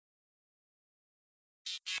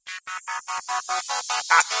Welcome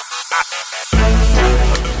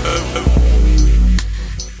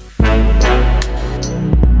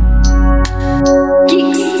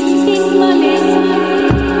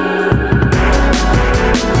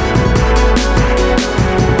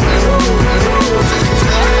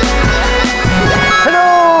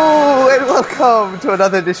to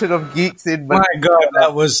another edition of Geeks in Malaysia. My God,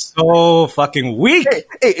 that was so fucking weak.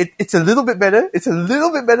 It's a little bit better. It's a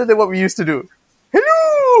little bit better than what we used to do.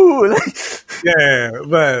 Hello! Yeah,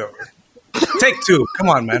 but take two. Come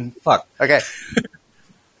on, man. Fuck. Okay.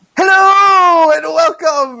 Hello and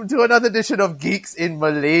welcome to another edition of Geeks in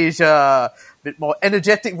Malaysia. A bit more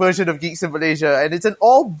energetic version of Geeks in Malaysia. And it's an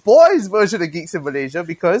all-boys version of Geeks in Malaysia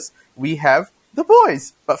because we have the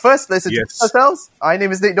boys. But first, let's introduce ourselves. My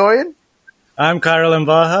name is Nick Dorian. I'm Khairul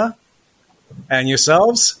Mbaha. And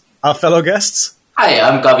yourselves, our fellow guests? Hi,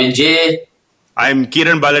 I'm Kavin J. I'm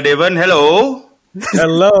Kiran Baladevan. Hello.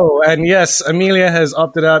 Hello. And yes, Amelia has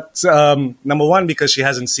opted out, number one, because she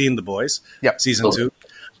hasn't seen The Boys, season 2.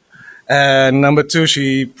 And number two,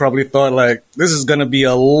 she probably thought, like, this is going to be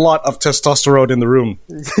a lot of testosterone in the room.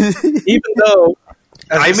 Even though...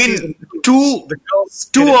 I mean, two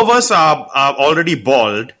of us are already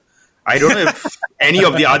bald. I don't know if any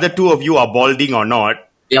of the other two of you are balding or not.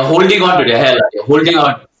 They're holding on to their hair. They're holding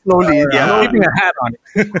on. Slowly. I'm keeping a hat on.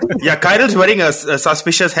 Yeah, Khairul's wearing a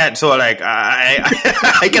suspicious hat, so like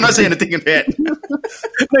I cannot say anything in that. No,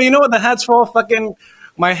 you know what the hat's for? Fucking,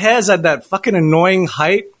 my hair's at that fucking annoying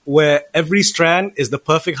height where every strand is the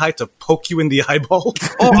perfect height to poke you in the eyeball.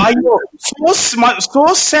 Oh, I know.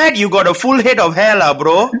 So sad you got a full head of hair, lah,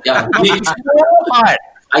 bro. Yeah, it's so hard.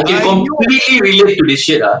 I can completely relate to this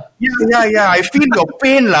shit. Yeah. I feel your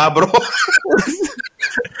pain, lah, bro.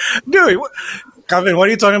 Dude, Kavin, what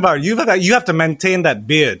are you talking about? You have to maintain that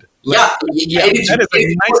beard. That is a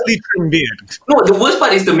nicely trimmed beard. No, the worst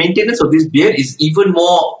part is the maintenance of this beard is even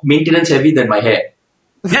more maintenance heavy than my hair.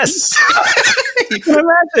 Yes. You can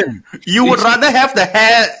imagine. You would rather have the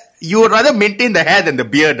hair. You would rather maintain the hair than the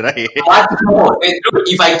beard, right? No.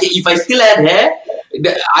 If I still had hair,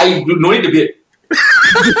 I would no need the beard.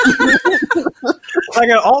 Like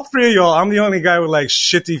all three of y'all, I'm the only guy with like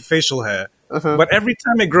shitty facial hair. Uh-huh. But every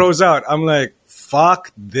time it grows out, I'm like,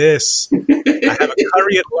 fuck this. I have a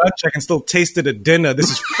curry at lunch, I can still taste it at dinner.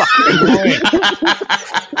 This is fucking annoying.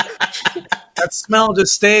 That smell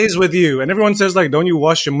just stays with you. And everyone says, like, don't you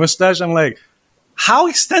wash your mustache? I'm like, how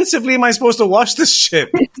extensively am I supposed to wash this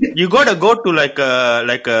shit? You gotta go to like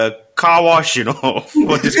a car wash, you know,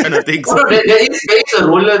 for this kind of things. No, there is a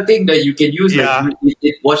roller thing that you can use. Yeah. Like,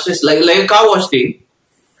 it washes like a car wash thing.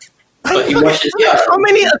 But it washes, How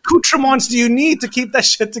many accoutrements do you need to keep that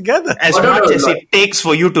shit together? As much as it takes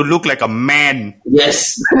for you to look like a man.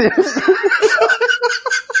 Yes.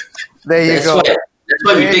 There you go. That's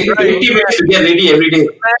why we take 20 minutes to get ready every day.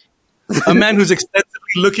 A man who's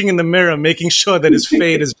extensively looking in the mirror, making sure that his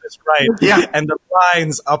fade is just right. Yeah. And the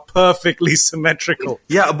lines are perfectly symmetrical.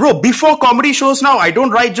 Yeah, bro, before comedy shows now, I don't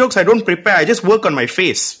write jokes, I don't prepare, I just work on my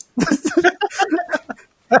face.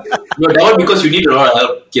 No, that one because you need a lot of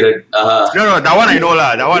help, Kiran. No, that one I know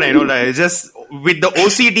lah. It's just with the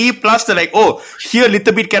OCD plus the like, oh, here a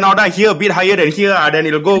little bit cannot, here a bit higher than here, then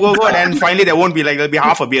it'll go, and then finally there won't be like, there'll be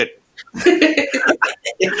half a beard.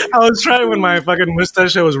 I was trying when my fucking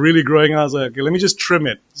mustache was really growing. I was like, okay, let me just trim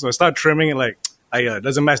it. So I start trimming it like, it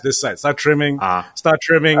doesn't match this side. Start trimming, and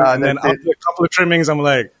then after a couple of trimmings, I'm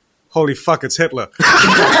like, holy fuck, it's Hitler.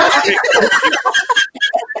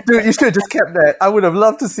 Dude, you should have just kept that. I would have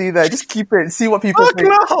loved to see that. Just keep it. See what people think.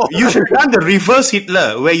 No. You should have done the reverse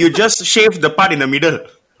Hitler, where you just shave the part in the middle.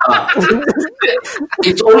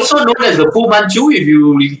 It's also known as the Fu Manchu if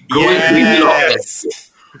you grow it really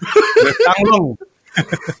long.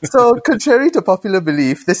 So, contrary to popular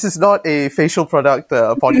belief, this is not a facial product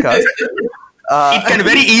podcast. It can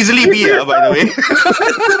very easily be, by the way.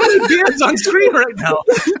 Beard's on screen right now.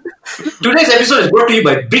 Today's episode is brought to you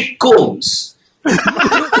by Big Combs. Good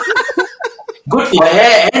for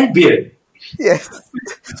hair and beard. Yes.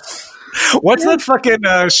 What's that fucking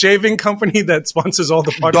shaving company that sponsors all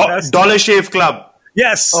the podcasts? Dollar Shave Club.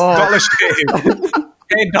 Yes, Dollar Shave.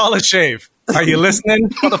 Hey, Dollar Shave. Are you listening,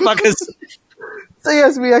 motherfuckers? So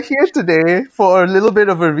yes, we are here today for a little bit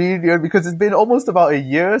of a reunion because it's been almost about a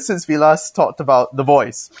year since we last talked about The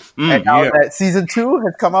Boys. And now that season 2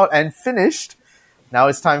 has come out and finished, now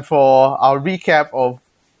it's time for our recap of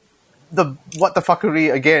the what the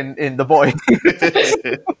fuckery again in The Boys.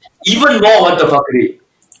 Even more what the fuckery.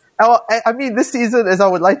 I mean, this season, as I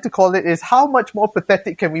would like to call it, is how much more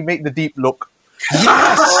pathetic can we make the Deep look?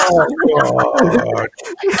 Yes! Oh, God.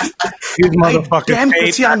 These motherfuckers Damn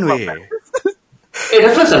hate Christian way. Hey,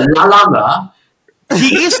 that was a lalang,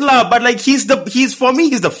 He is lah, but like he's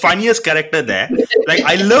the funniest character there. Like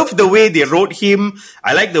I love the way they wrote him.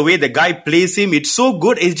 I like the way the guy plays him. It's so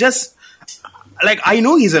good. It's just like I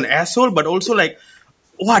know he's an asshole, but also like,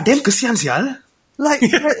 wow, damn kesian sial. Like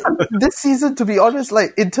this season, to be honest,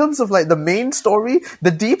 like in terms of like the main story,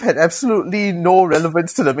 the Deep had absolutely no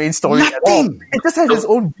relevance to the main story at all. It just had its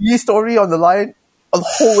own B story on the line the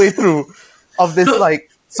whole way through of this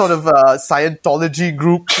like sort of Scientology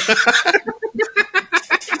group.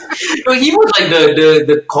 No, he was like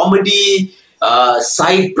the comedy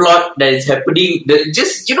side plot that is happening.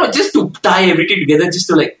 Just to tie everything together, just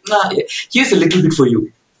to like, here's a little bit for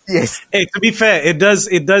you. Yes. Hey, to be fair, he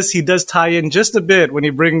does tie in just a bit when he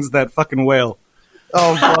brings that fucking whale.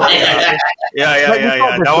 Oh god. Yeah.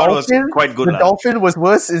 That one was quite good. The dolphin was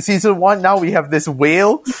worse in season 1. Now we have this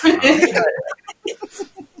whale.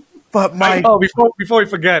 But before we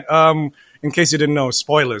forget, in case you didn't know,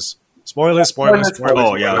 spoilers.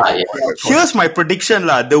 Oh yeah. Here's my prediction,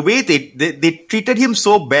 lah. The way they treated him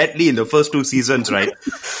so badly in the first 2 seasons, right?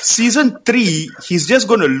 Season 3, he's just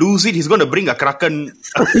going to lose it. He's going to bring a kraken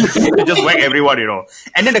to just whack everyone,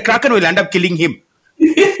 and then the kraken will end up killing him.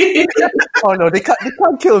 Oh no, they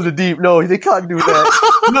can't kill the Deep. No, they can't do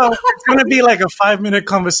that. No, it's going to be like a 5-minute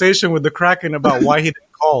conversation with the kraken about why he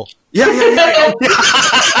didn't call. Yeah.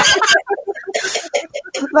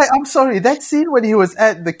 Like, I'm sorry, that scene when he was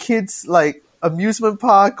at the kids' like amusement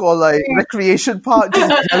park or like recreation park,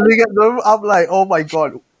 just yelling at them, I'm like, oh my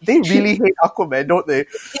god, they really hate Aquaman, don't they?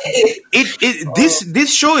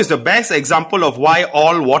 This show is the best example of why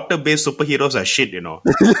all water-based superheroes are shit,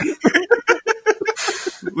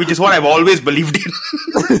 Which is what I've always believed in.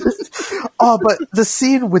 Oh, but the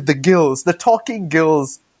scene with the gills, the talking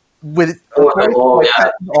gills with Captain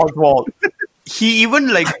Oswald. He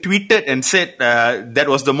even like tweeted and said that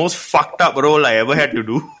was the most fucked up role I ever had to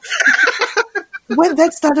do. When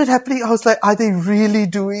that started happening, I was like, are they really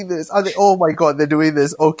doing this? Oh my god, they're doing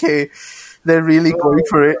this. Okay, they're really going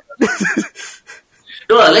for it.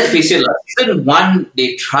 No, let's face it. Season 1,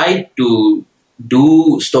 they tried to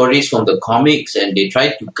do stories from the comics and they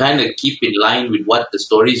tried to kind of keep in line with what the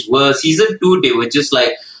stories were. Season 2, they were just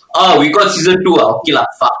like, we got season 2. Okay lah,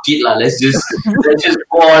 fuck it lah. Let's just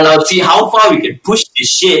go all out. See how far we can push this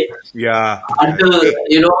shit. Yeah. Until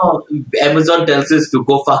Amazon tells us to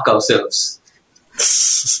go fuck ourselves.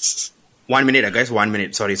 1 minute, guys. 1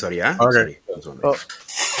 minute. Sorry. Yeah. Okay. Sorry.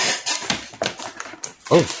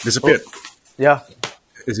 Oh, disappeared. Yeah.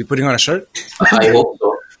 Is he putting on a shirt? I hope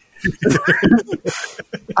so.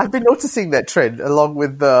 I've been noticing that trend along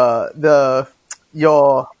with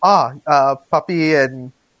your Puppy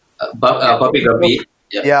and Puppy Guppy.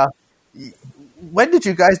 Yeah. When did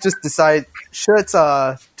you guys just decide shirts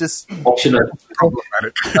are just optional?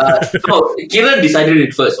 No, Kiran decided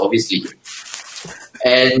it first, obviously.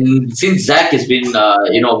 And since Zach has been,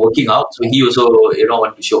 working out, so he also,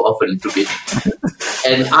 want to show off a little bit.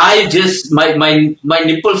 And I just, my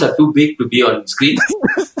nipples are too big to be on screen.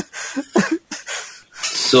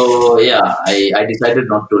 So, yeah, I decided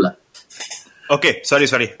not to. Okay, sorry.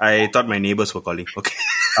 I thought my neighbors were calling. Okay.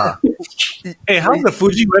 Hey, how's the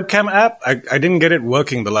Fuji webcam app? I didn't get it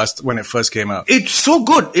working when it first came out. It's so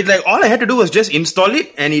good. It all I had to do was just install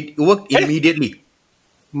it and it worked immediately.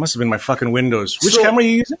 Must have been my fucking Windows. Which camera are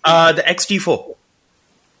you using? The X-T4.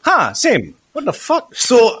 Same. What the fuck?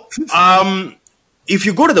 So, if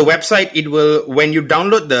you go to the website, it will, when you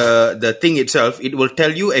download the thing itself, it will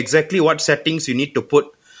tell you exactly what settings you need to put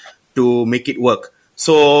to make it work.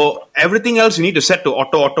 So, everything else you need to set to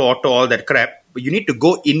auto, all that crap. But you need to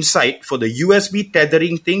go inside for the USB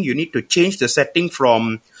tethering thing. You need to change the setting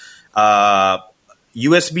from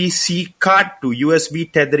USB-C card to USB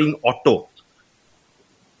tethering auto.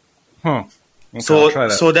 Okay,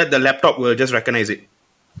 so that the laptop will just recognize it.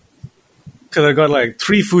 Because I got like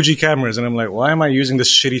 3 Fuji cameras and I'm like, why am I using this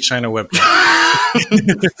shitty China webcam?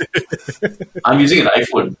 I'm using an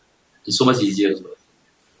iPhone. It's so much easier as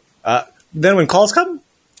well. Then when calls come?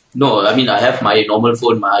 No, I mean, I have my normal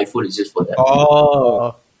phone. My iPhone is just for that.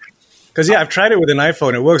 Oh. Because, I've tried it with an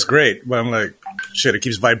iPhone. It works great. But I'm like, shit, it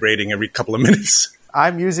keeps vibrating every couple of minutes.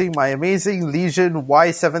 I'm using my amazing Legion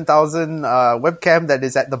Y7000 webcam that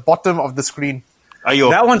is at the bottom of the screen.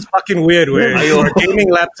 That one's fucking weird. Where your gaming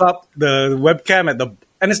laptop, the webcam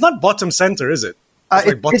and it's not bottom center, is it? It's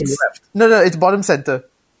like bottom left. No, it's bottom center.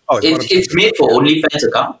 Oh, it's made for OnlyFans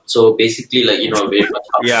account. So basically, very much.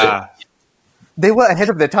 Yeah. They were ahead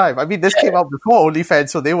of their time. I mean, this came out before OnlyFans,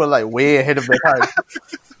 so they were like way ahead of their time.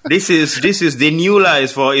 This is they knew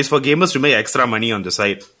is for gamers to make extra money on the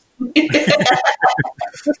site.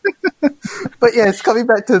 But yes, coming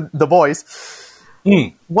back to The Boys.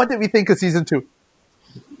 What did we think of season 2?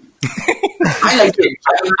 I liked it.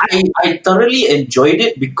 I thoroughly enjoyed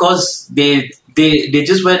it because they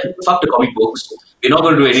just went, fuck the comic books. We're not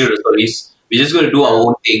going to do any of the stories. We're just going to do our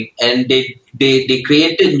own thing. And they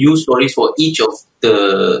created new stories for each of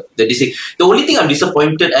the DC. The only thing I'm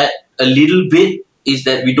disappointed at a little bit is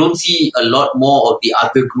that we don't see a lot more of the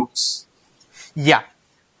other groups. Yeah.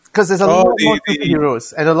 Because there's a lot more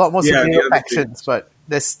superheroes and a lot more superhero factions, but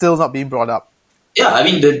they're still not being brought up. Yeah, I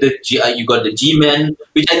mean, you got the G-Men,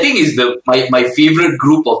 which I think is my favorite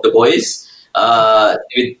group of the boys.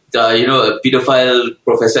 With a pedophile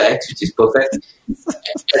Professor X, which is perfect.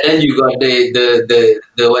 And then you got the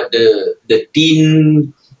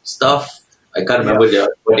teen stuff. I can't remember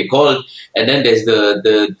what they called. And then there's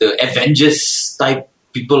the Avengers type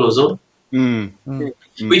people also,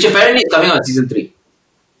 which apparently is coming out in season 3.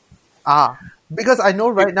 Because I know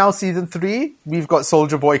right now season 3 we've got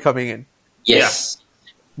Soldier Boy coming in. Yes.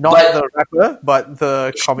 Not the rapper, but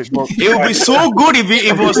the comic book. It would be so good if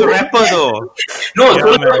it was a rapper, though. No,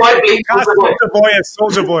 Soldier Boy playing Soldier Boy as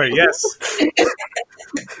Soldier Boy, yes.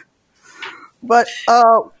 But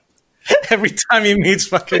every time he meets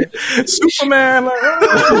fucking Superman,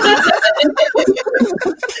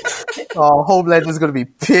 Homelander's going to be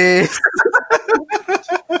pissed.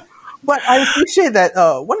 But I appreciate that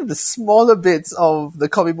one of the smaller bits of the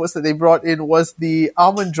comic books that they brought in was the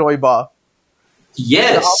Almond Joy bar.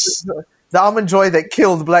 Yes. The Almond Joy that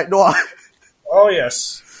killed Black Noir. Oh,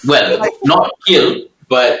 yes. Well, not killed,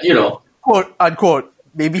 but, quote, unquote.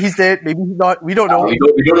 Maybe he's dead, maybe he's not. We don't know. We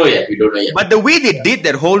don't know yet. But the way they did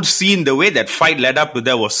that whole scene, the way that fight led up to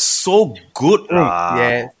that was so good.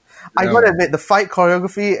 Yeah. I gotta admit, the fight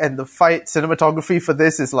choreography and the fight cinematography for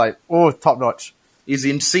this is top notch. Is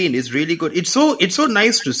insane. It's really good. It's so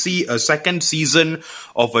nice to see a second season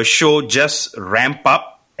of a show just ramp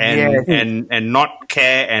up and not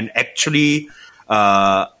care and actually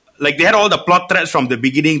they had all the plot threads from the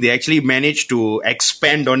beginning. They actually managed to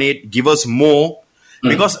expand on it, give us more.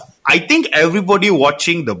 Because I think everybody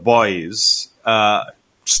watching The Boys,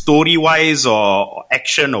 story-wise or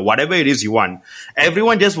action or whatever it is you want,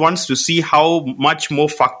 everyone just wants to see how much more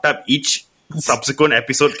fucked up each subsequent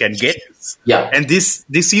episode can get. Yeah. And this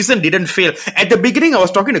season didn't fail. At the beginning, I was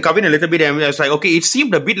talking to Kavin a little bit, and I was like, okay, it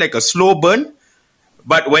seemed a bit like a slow burn,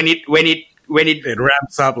 but when it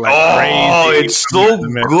ramps up like crazy. Oh, it's so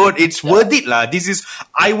good. It's worth it, lah.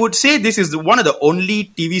 I would say this is one of the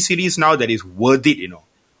only TV series now that is worth it,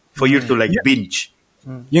 for you to binge.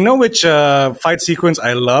 You know which fight sequence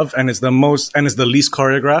I love, and it's the least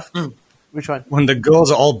choreographed? Which one? When the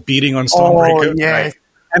girls are all beating on Stormbreaker. Oh, yes. Right?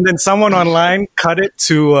 And then someone online cut it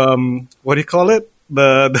to what do you call it?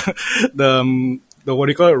 The what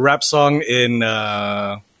do you call it? Rap song in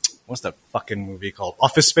what's that fucking movie called?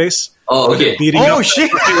 Office Space. Oh, okay. Shit!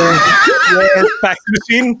 Fax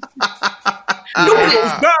machine.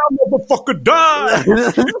 Down, motherfucker, die!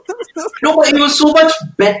 No, but it was so much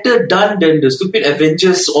better done than the stupid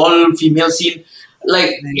Avengers all-female scene.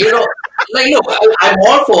 I'm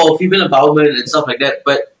all for female empowerment and stuff like that,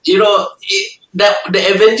 but,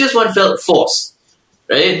 the Avengers one felt forced,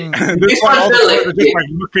 right? This one felt like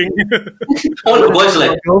looking. all the boys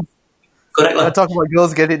correct. I'm talking about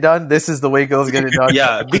girls get it done. This is the way girls get it done.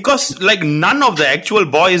 Yeah, because none of the actual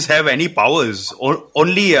boys have any powers.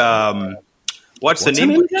 Only what's the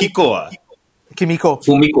name? Kimiko.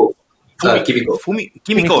 Fumiko.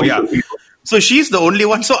 Kimiko, yeah. So she's the only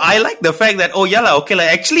one. So I like the fact that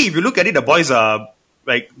actually if you look at it, the boys are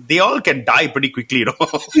they all can die pretty quickly,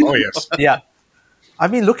 Oh yes. Yeah. I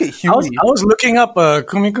mean, look at Huey. I was looking up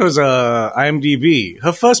Kumiko's IMDb.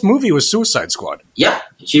 Her first movie was Suicide Squad. Yeah,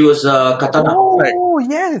 she was Katana. Oh,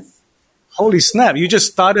 yes. Holy snap. You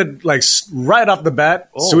just started right off the bat,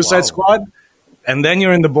 Suicide Squad, and then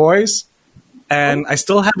you're in The Boys. And I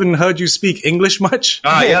still haven't heard you speak English much.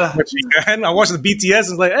 Yeah. I watched the BTS and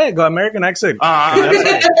it's like, hey, got American accent.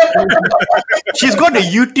 She's got a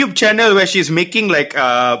YouTube channel where she's making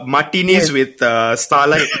martinis with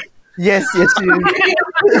Starlight. Yes, she is.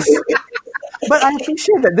 But I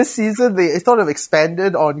appreciate that this season they sort of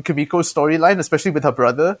expanded on Kimiko's storyline, especially with her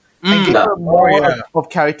brother, and gave her more of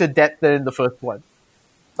character depth than in the first one.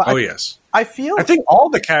 But yes. I think all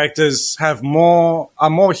the characters are more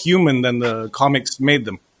human than the comics made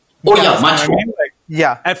them. Oh yeah, much more.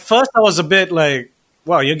 Yeah. At first, I was a bit like,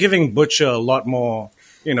 wow, you're giving Butcher a lot more,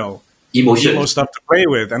 emotion, emo stuff to play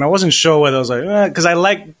with, and I wasn't sure whether I was like, because I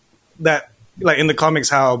like that, in the comics,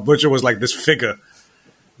 how Butcher was like this figure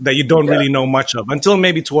that you don't really know much of until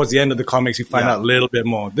maybe towards the end of the comics you find out a little bit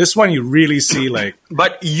more. This one you really see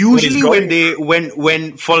But usually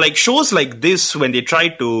when for shows like this, when they try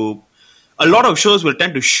to a lot of shows will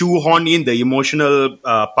tend to shoehorn in the emotional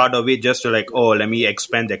part of it just to like, oh, let me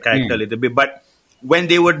expand the character a little bit. But when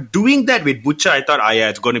they were doing that with Butcher, I thought, yeah,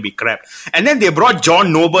 it's going to be crap. And then they brought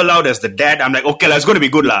John Noble out as the dad. I'm like, okay, it's going to be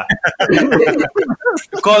good, lah.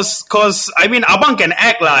 Because I mean, Abang can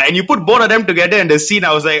act, lah. And you put both of them together in the scene,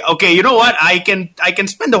 I was like, okay, you know what? I can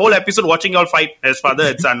spend the whole episode watching y'all fight as father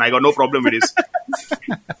and son. I got no problem with this.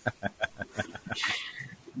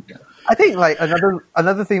 I think like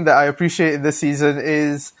another thing that I appreciate in this season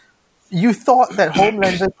is you thought that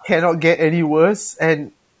Homelander cannot get any worse,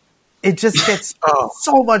 and it just gets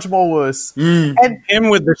so much more worse. And him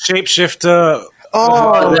with the shapeshifter.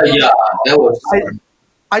 Oh, yeah, that was.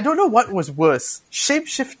 I don't know what was worse,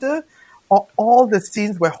 shapeshifter or all the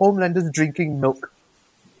scenes where Homelander's drinking milk.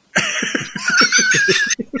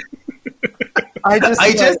 I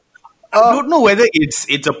don't know whether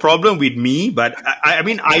it's a problem with me, but I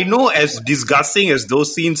mean, I know as disgusting as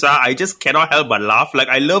those scenes are, I just cannot help but laugh. Like,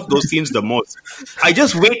 I love those scenes the most. I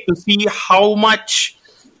just wait to see how much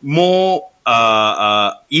more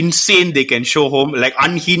insane they can show home, like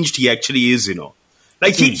unhinged he actually is, you know.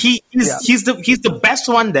 Like he's the best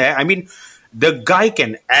one there. I mean, the guy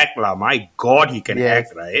can act, lah. My God, he can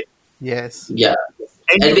act, right? Yes. Yeah.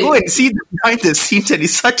 And you go and see the behind the scenes, and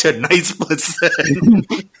he's such a nice person.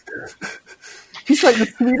 He's like the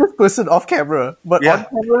sweetest person off camera, but on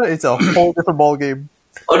camera, it's a whole different ballgame.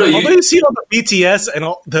 Oh, no, you see all the BTS and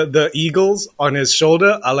all the eagles on his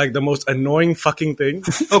shoulder are like the most annoying fucking thing.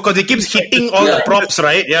 Oh, because he keeps hitting all the props,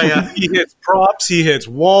 right? Yeah. He hits props, he hits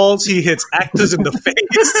walls, he hits actors in the face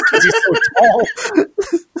because he's so tall.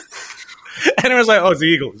 And it was like, oh, it's the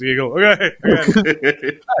eagle. Okay.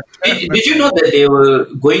 Did you know that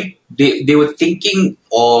they were thinking,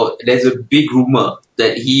 or there's a big rumor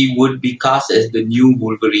that he would be cast as the new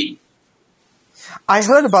Wolverine? I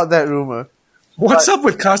heard about that rumor. What's up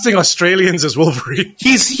with casting Australians as Wolverine?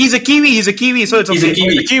 He's a Kiwi, so it's okay.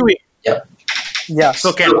 He's a Kiwi. Yeah. So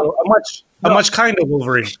okay. A much kinder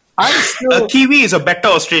Wolverine. A Kiwi is a better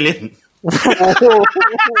Australian.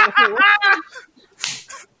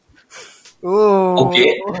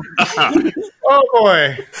 Okay. Oh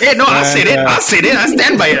boy. Hey, no, I said it. I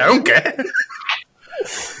stand by it. I don't care.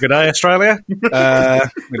 Good day, Australia.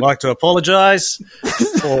 We'd like to apologise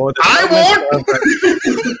for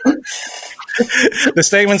the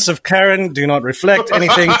statements of Karen do not reflect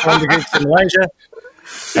anything from the groups in Malaysia.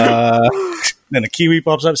 Then a Kiwi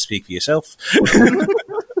pops up. Speak for yourself.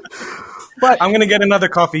 But I'm going to get another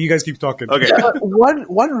coffee. You guys keep talking. Okay.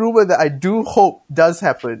 One rumor that I do hope does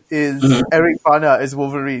happen is Eric Bana as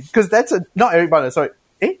Wolverine. Because that's not Eric Bana, sorry.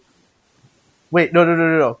 Wait,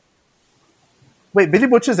 no. Wait, Billy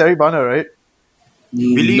Butcher's Eric Bana, right?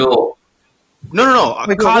 No.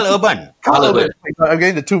 Carl Urban. Carl Urban. I'm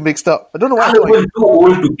getting the two mixed up. I don't know why. Carl Urban too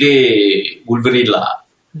old to play Wolverine lah.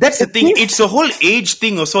 That's the thing. It's a whole age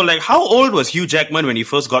thing also. Like, how old was Hugh Jackman when he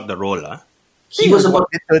first got the role? He was about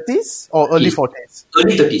mid-30s or early 40s?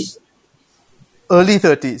 Early 30s. Early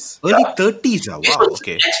 30s. Early 30s, wow,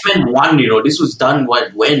 okay. X-Men 1, this was done,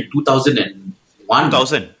 when? 2001?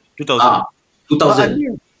 2000. 2000. I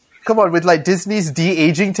mean, come on, with like Disney's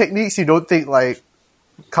de-aging techniques, you don't think like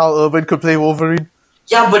Carl Urban could play Wolverine?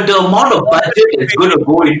 Yeah, but the amount of budget is going to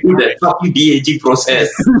go into that fucking de-aging process.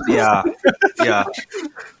 Yeah.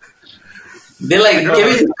 They're like,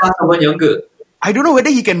 Kevin cast someone younger. I don't know whether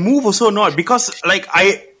he can move also or not, because like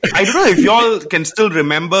I don't know if y'all can still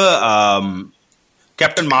remember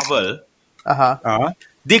Captain Marvel.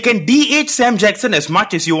 They can de-age Sam Jackson as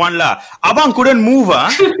much as you want lah. Abang couldn't move,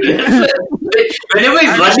 Whenever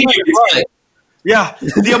he's running, it's like, yeah,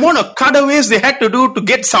 the amount of cutaways they had to do to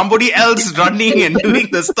get somebody else running and doing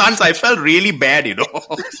the stunts, I felt really bad,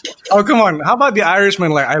 Oh, come on. How about The Irishman?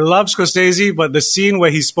 Like, I love Scorsese, but the scene where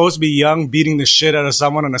he's supposed to be young, beating the shit out of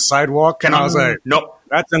someone on a sidewalk, and I was like, nope,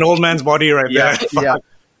 that's an old man's body right there. Yeah.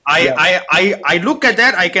 I look at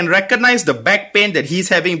that, I can recognize the back pain that he's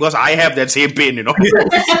having because I have that same pain,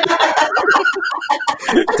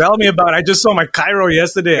 Tell me about it. I just saw my Cairo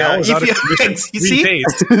yesterday. Yeah, I was out of commission for 3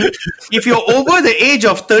 days. If you're over the age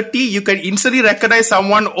of 30, you can instantly recognize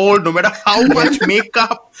someone old no matter how much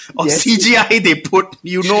makeup or CGI they put,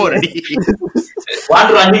 already.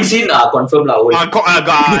 One running scene, confirm lah.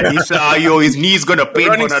 God, his knee's gonna pain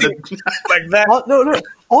for another like that. No.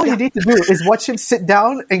 All you need to do is watch him sit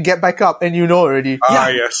down and get back up, and already.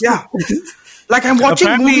 Yes. Yeah. Like I'm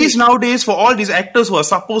watching movies nowadays for all these actors who are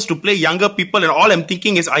supposed to play younger people, and all I'm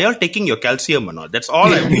thinking is, are y'all taking your calcium or not? That's all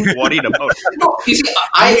I'm worried about. No, you see,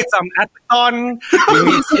 I need some Aton.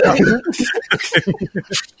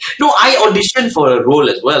 No, I auditioned for a role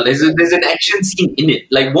as well. There's an action scene in it.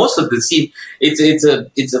 Like most of the scene, it's a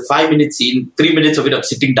 5-minute scene. 3 minutes of it I'm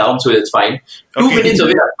sitting down, so it's fine. 2 minutes of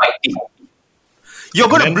it I'm fighting. You're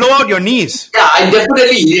gonna blow out your knees. Yeah, I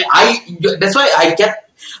definitely. That's why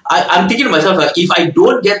I'm thinking to myself, like, if I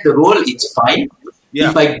don't get the role, it's fine.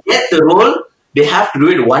 Yeah. If I get the role, they have to do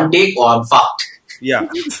it one take or I'm fucked. Yeah.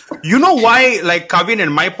 You know why, like, Kavin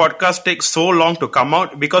and my podcast takes so long to come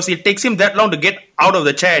out? Because it takes him that long to get out of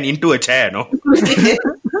the chair and into a chair, no?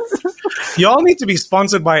 Y'all need to be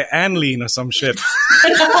sponsored by Anlean or some shit.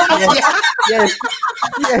 Yes.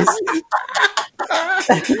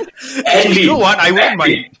 You know what? I won't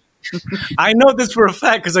mind. I know this for a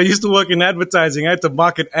fact because I used to work in advertising. I had to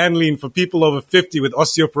market Anlean for people over 50 with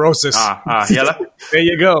osteoporosis. Yeah. There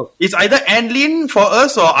you go. It's either Anlean for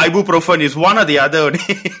us or ibuprofen. It's one or the other.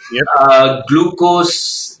 Yep.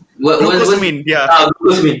 Glucose. Glucosamine. Yeah.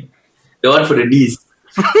 Glucosamine. The one for the knees.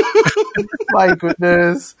 My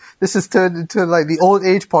goodness. This has turned into like the old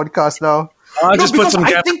age podcast now. Just put some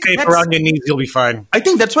gas tape around your knees, you'll be fine. I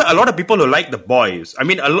think that's why a lot of people who like The Boys, I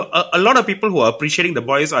mean, a lot of people who are appreciating The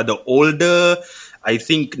Boys are the older, I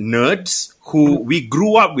think, nerds who we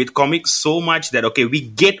grew up with comics so much that, okay, we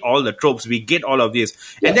get all the tropes, we get all of this.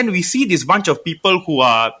 Yeah. And then we see this bunch of people who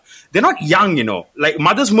are, they're not young, you know. Like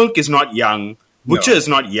Mother's Milk is not young. Butcher is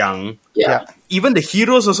not young. Yeah. Even the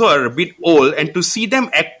heroes also are a bit old. And to see them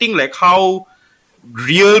acting like how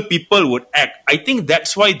real people would act. I think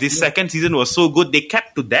that's why this second season was so good. They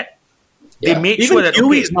kept to that. They made even sure that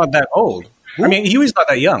Huey's not that old. Who? I mean, Huey's not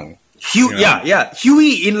that young. Yeah.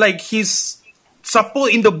 Huey in like his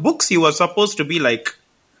in the books he was supposed to be like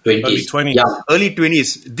 20s. Early 20s. Yeah. Early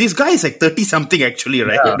 20s. This guy is like 30 something actually,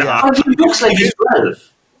 right? Yeah. He looks like he's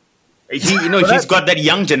 12. He's got that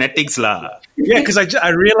young genetics lah. Yeah, because I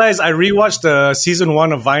realized I rewatched season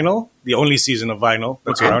 1 of Vinyl, the only season of Vinyl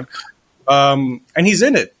that's around. And he's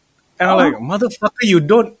in it. And I'm like, motherfucker, you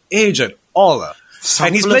don't age at all.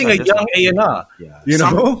 And he's playing a young A&R. Yeah. You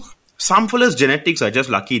know? Some fellas' genetics are just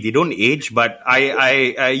lucky. They don't age, but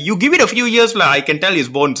you give it a few years, I can tell his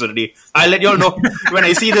bones already. I'll let y'all know when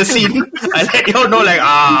I see the scene. I'll let y'all know, like,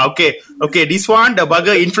 okay, this one, the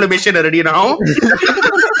bugger inflammation already now.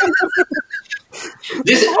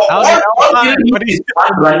 This all you need is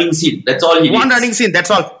one running scene. That's all he needs. One running scene, that's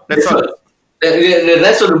all. The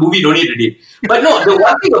rest of the movie don't need it. But no, the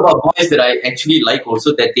one thing about Boys that I actually like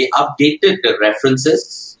also that they updated the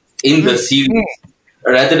references in the series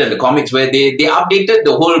rather than the comics, where they updated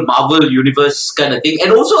the whole Marvel universe kind of thing.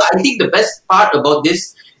 And also, I think the best part about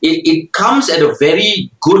this, it comes at a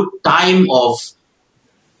very good time of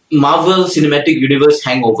Marvel Cinematic Universe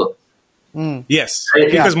hangover. Yes,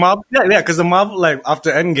 because Marvel, because the Marvel, like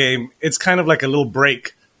after Endgame, it's kind of like a little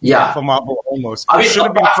break. Yeah, for Marvel almost. It should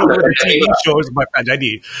have been for the TV shows, but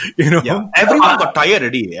jadi, you know. Yeah. Everyone got tired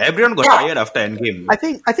already. Everyone got tired after Endgame. I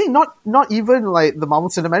think not even like the Marvel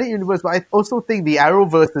Cinematic Universe, but I also think the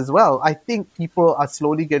Arrowverse as well. I think people are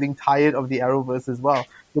slowly getting tired of the Arrowverse as well,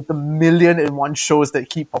 with the 1,000,001 shows that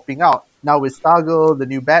keep popping out. Now with Stargirl, the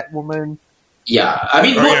new Batwoman. Yeah, I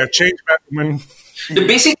mean, change Batwoman. The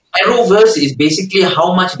basic Arrowverse is basically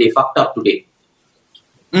how much they fucked up today.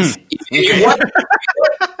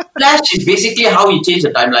 Flash is basically how he changed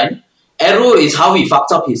the timeline. Arrow is how he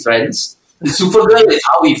fucked up his friends. Supergirl is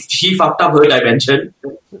how she fucked up her dimension.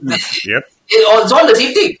 Yep. It's all the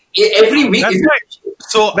same thing. Every week that's is right.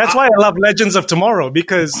 So that's why I love Legends of Tomorrow,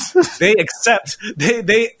 because they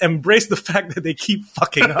embrace the fact that they keep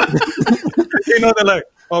fucking up. You know, they're like,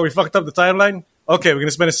 oh, we fucked up the timeline? Okay, we're going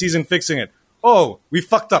to spend a season fixing it. Oh, we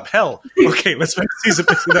fucked up hell. Okay, let's spend a season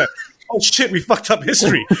fixing that. Oh shit, we fucked up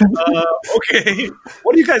history. Okay,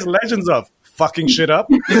 what are you guys legends of? Fucking shit up?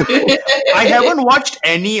 I haven't watched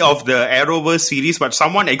any of the Arrowverse series, but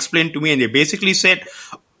someone explained to me and they basically said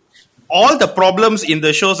all the problems in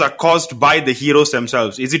the shows are caused by the heroes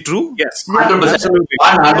themselves. Is it true? Yes. 100%.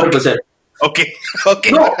 100%. Okay.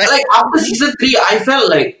 No, like after season 3, I felt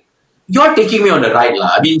like you're taking me on a ride,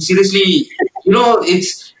 lah. I mean, seriously, you know,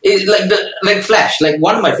 it's like Flash. Like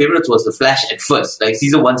one of my favorites was the Flash at first, like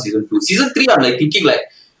season 1, season 2. Season 3, I'm like thinking like,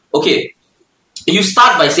 okay, you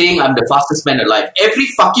start by saying I'm the fastest man alive. Every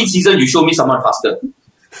fucking season, you show me someone faster.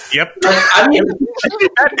 Yep. Like, I mean,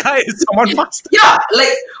 that guy is someone faster. Yeah,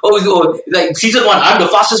 like season 1, I'm the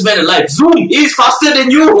fastest man alive. Zoom is faster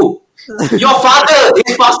than you. Your father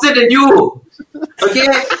is faster than you. Okay.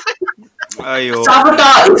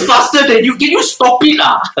 Saboteur is faster than you. Can you stop it,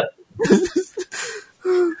 lah?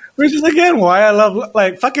 Which is again why I love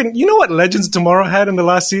like fucking. You know what Legends of Tomorrow had in the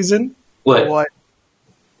last season? What?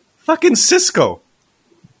 Fucking Cisco.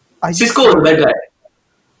 Cisco was the bad guy.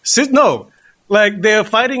 No, like they're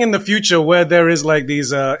fighting in the future where there is like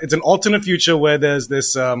these. It's an alternate future where there's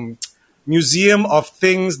this museum of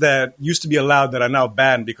things that used to be allowed that are now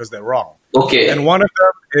banned because they're wrong. Okay. And one of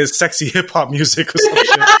them is sexy hip hop music or some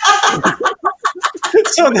shit.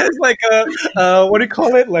 So there's like a what do you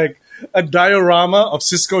call it? Like a diorama of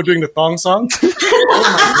Cisco doing the thong song.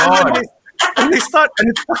 Oh my god. And they start, and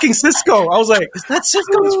it's fucking Cisco. I was like, is that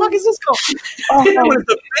Cisco? It's fucking Cisco. Oh, that was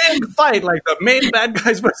the big fight, like the main bad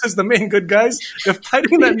guys versus the main good guys. They're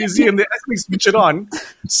fighting in that museum. They actually switch it on.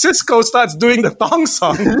 Cisco starts doing the thong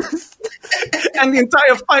song. And the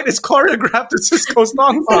entire fight is choreographed to Cisco's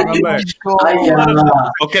thong song. I'm like,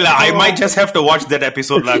 okay, I might just have to watch that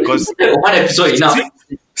episode, because one episode enough.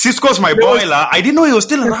 Cisco's my boy, I didn't know he was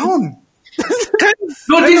still around.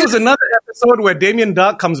 No, this was another episode where Damien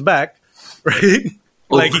Dark comes back. Right?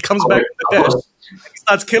 Like he comes back from the dead. He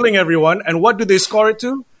starts killing everyone. And what do they score it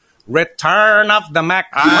to? Return of the Mac.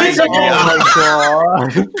 Oh my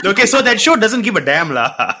god. Okay, so that show doesn't give a damn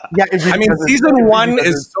lah. Yeah, I mean, season 1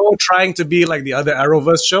 is so trying to be like the other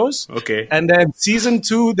Arrowverse shows. Okay. And then season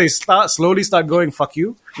 2, they slowly start going, fuck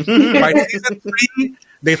you. By season 3,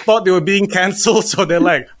 they thought they were being cancelled. So they're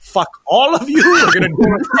like, fuck all of you. We're going to do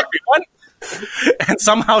what the fuck we want. And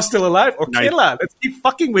somehow still alive. Okay, lah, let's keep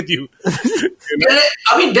fucking with you.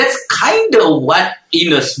 I mean, that's kind of what,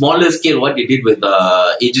 in a smaller scale, what they did with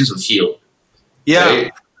Agents of S.H.I.E.L.D. Yeah.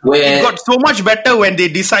 Right? Where it got so much better when they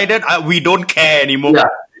decided we don't care anymore. Yeah.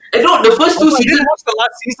 No, the first two I seasons. didn't watch the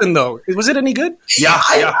last season though. Was it any good? Yeah,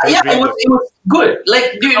 it was good.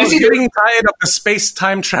 Like, I was getting tired of the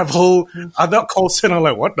space-time travel. Other calls and I'm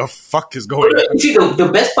like, what the fuck is going on? You see, the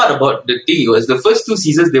best part about the thing was the first two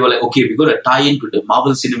seasons, they were like, okay, we're going to tie into the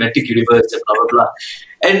Marvel Cinematic Universe and blah, blah, blah.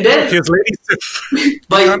 And then Here's Lady Sif.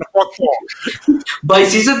 by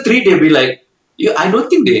season 3, they'll be like, I don't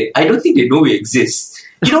think they know we exist.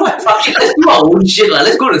 You know what? Fuck it, let's do our own shit.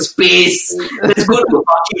 Let's go to space. Let's go to a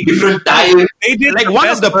fucking different time. They did like one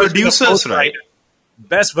of the producers, right?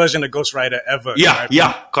 Best version of Ghost Rider ever.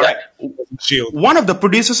 Yeah, correct. S.H.I.E.L.D. One of the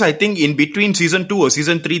producers, I think, in between season 2 or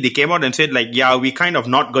season 3, they came out and said, like, yeah, we kind of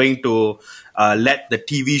not going to let the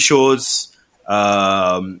TV shows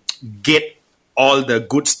get all the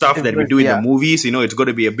good stuff that we do in the movies. You know, it's going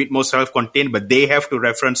to be a bit more self-contained, but they have to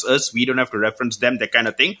reference us. We don't have to reference them, that kind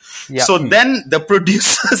of thing. Yeah. So then the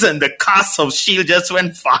producers and the cast of S.H.I.E.L.D. just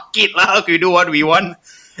went, fuck it, lah, we do what we want.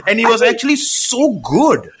 And it was actually so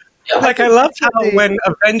good. Yeah, like, I loved how when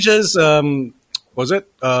Avengers, Avengers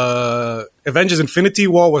Infinity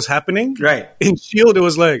War was happening, right? In S.H.I.E.L.D., it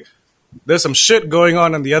was like, there's some shit going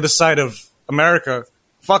on the other side of America.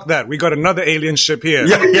 Fuck that. We got another alien ship here.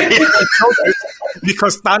 Yeah.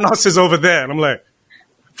 Because Thanos is over there. And I'm like,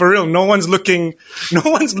 for real, no one's looking at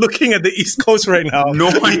the East Coast right now.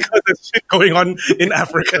 No one. Because there's shit going on in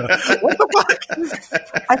Africa. What the fuck?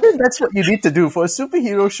 I think that's what you need to do. For a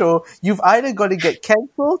superhero show, you've either got to get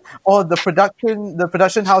cancelled or the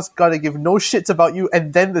production house got to give no shits about you,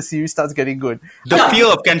 and then the series starts getting good. The fear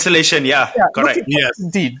of cancellation, correct. Yes.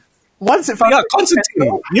 Indeed. Once it found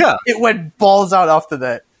Constantine. It went balls out after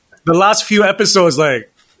that. The last few episodes,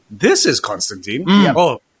 like, this is Constantine.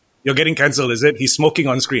 Oh, you're getting cancelled, is it? He's smoking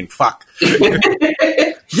on screen. Fuck.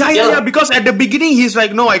 Yeah. Because at the beginning, he's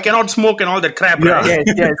like, no, I cannot smoke and all that crap. Yeah. Right?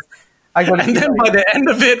 Yes. And then by the end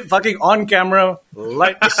of it, fucking on camera,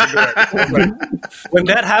 light the cigarette. When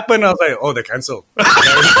that happened, I was like, oh, they're cancelled.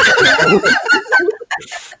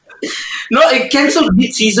 No, it cancelled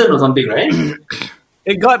mid-season or something, right?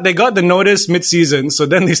 They got the notice mid-season, so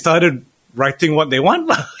then they started writing what they want.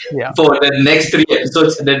 Yeah. For the next 3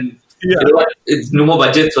 episodes, and then you know what? It's no more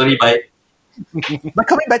budget. Sorry, bye. But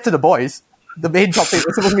coming back to The Boys, the main topic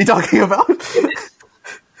we're supposed to be talking about.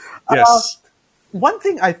 Yes. One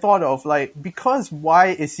thing I thought of, like, because why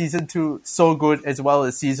is season 2 so good as well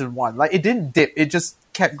as season 1? Like, it didn't dip; it just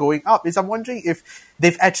kept going up. I'm wondering if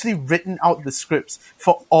they've actually written out the scripts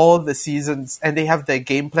for all the seasons and they have their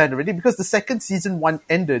game plan already, because the second season 1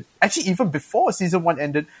 ended, actually even before season 1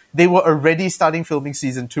 ended, they were already starting filming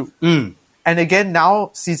season 2. And again, now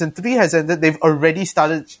season 3 has ended, they've already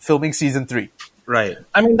started filming season 3. Right.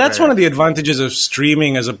 I mean, that's one of the advantages of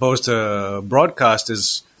streaming as opposed to broadcast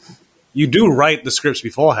is you do write the scripts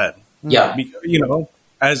beforehand. Yeah. You know,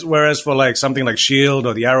 whereas for like something like S.H.I.E.L.D.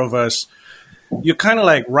 or the Arrowverse, you're kind of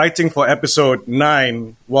like writing for episode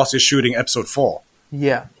 9 whilst you're shooting episode 4.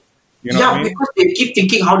 Yeah. You know what I mean? Because they keep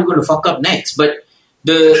thinking how they're going to fuck up next. But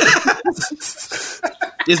the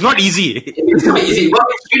It's not easy. It's not easy. Well,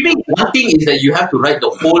 streaming, one thing is that you have to write the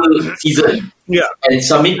whole season and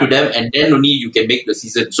submit to them, and then only you can make the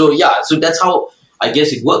season. So so that's how I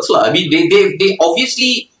guess it works. I mean, they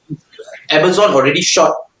obviously, Amazon already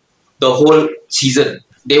shot the whole season.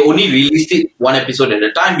 They only released it one episode at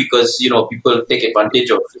a time because, people take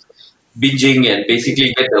advantage of binging and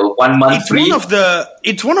basically get the 1 month free.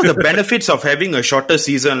 It's one of the benefits of having a shorter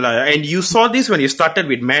season, and you saw this when you started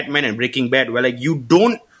with Mad Men and Breaking Bad, where you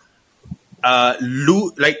don't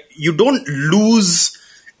lose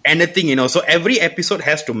anything, so every episode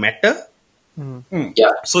has to matter.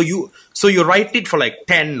 Yeah. So you write it for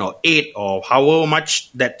 10 or 8 or however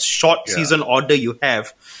much that short season order you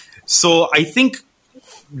have. So I think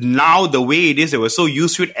now the way it is, they were so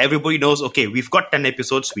used to it, everybody knows, okay, we've got 10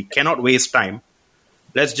 episodes, we cannot waste time.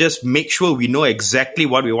 Let's just make sure we know exactly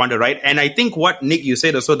what we want to write. And I think what, Nick, you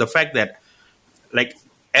said also, the fact that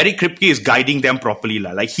Eric Kripke is guiding them properly.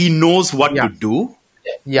 He knows what to do.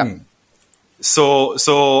 Yeah. So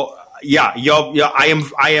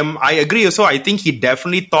I agree also. I think he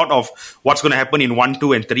definitely thought of what's going to happen in 1,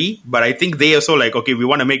 2, and 3. But I think they also okay, we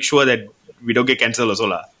want to make sure that we don't get cancelled also.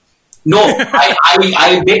 No,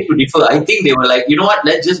 I beg to differ. I think they were like, you know what?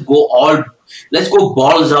 Let's go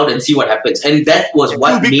balls out and see what happens. And that was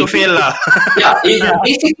what too big to fail.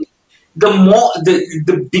 Basically,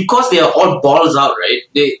 because they are all balls out, right?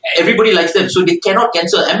 Everybody likes them, so they cannot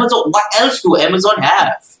cancel Amazon. What else do Amazon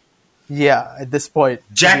have? Yeah, at this point,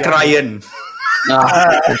 Jack Ryan.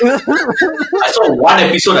 I saw one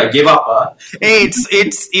episode. I gave up. Hey,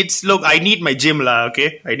 it's look. I need my gym,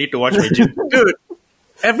 okay? I need to watch my gym, dude.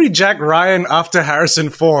 Every Jack Ryan after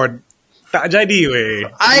Harrison Ford, tak jadi weh.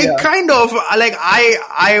 Kind of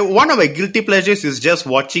I one of my guilty pleasures is just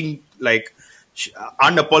watching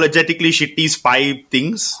unapologetically shitty spy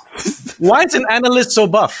things. Why is an analyst so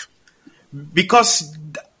buff? Because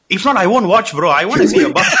if not, I won't watch, bro. I want to see a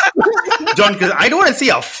buff John. I don't want to see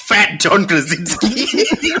a fat John Krasinski.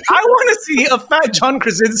 I want to see a fat John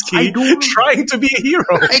Krasinski trying to be a hero.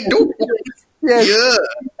 I don't. Yes.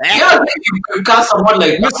 You cast someone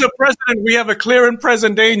like Mr. President, we have a clear and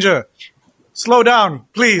present danger. Slow down,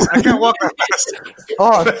 please. I can't walk that fast.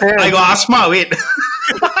 I got asthma. Wait.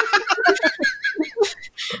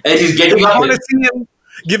 And he's getting up. I want to see him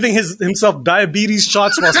giving himself diabetes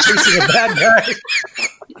shots while chasing a bad guy.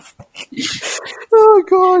 Oh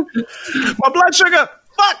God! My blood sugar.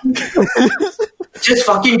 Fuck. Just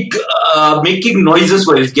fucking making noises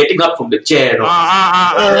while he's getting up from the chair.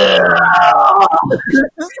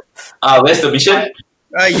 Where's the mission?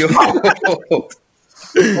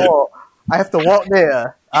 I have to walk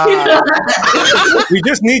there. We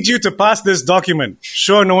just need you to pass this document.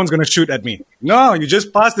 Sure, no one's going to shoot at me. No, you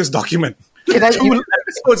just pass this document. 2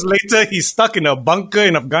 episodes later, he's stuck in a bunker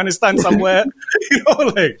in Afghanistan somewhere.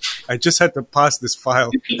 I just had to pass this file.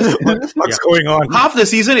 What's going on? Half the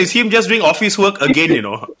season is him just doing office work again, The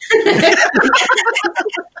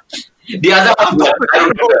other half,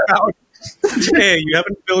 hey, you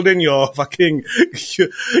haven't filled in your fucking,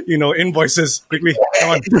 invoices. Quickly, come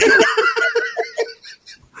on.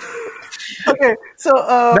 Okay, so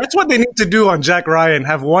that's what they need to do on Jack Ryan.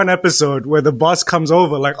 Have one episode where the boss comes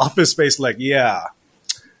over, Office Space,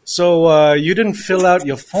 so you didn't fill out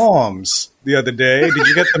your forms the other day. Did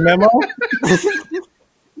you get the memo?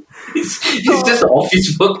 It's just an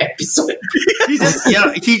office work episode.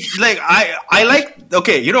 I like.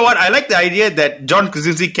 Okay, you know what? I like the idea that John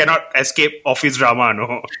Krasinski cannot escape office drama.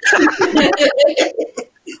 No.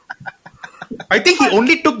 I think he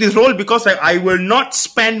only took this role because I will not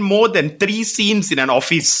spend more than 3 scenes in an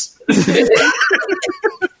office.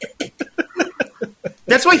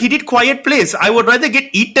 That's why he did Quiet Place. I would rather get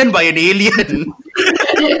eaten by an alien.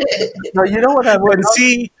 No, you know what I would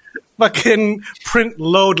see? Fucking print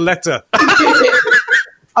load letter.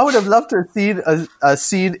 I would have loved to have seen a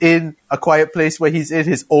scene in A Quiet Place where he's in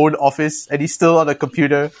his own office and he's still on a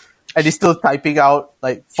computer and he's still typing out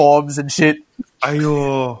forms and shit.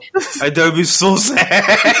 Ayo, that would be so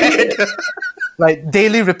sad.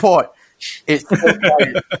 Daily report. It's so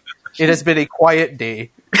quiet. It has been a quiet day.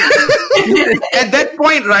 At that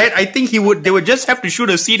point, right, I think they would just have to shoot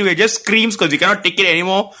a scene where he just screams because he cannot take it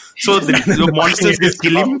anymore. So the monsters just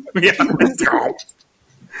kill him.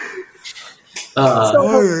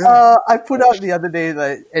 I put out the other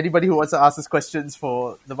day anybody who wants to ask us questions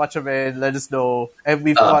for the Macho Man, let us know. And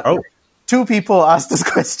we've got 2 people asked us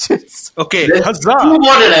questions. Okay, huzzah! 2 more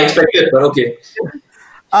than I expected, but okay.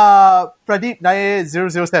 Pradeep Nair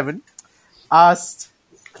 007 asked,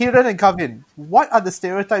 Kiran and Kavin, what are the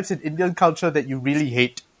stereotypes in Indian culture that you really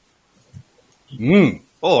hate?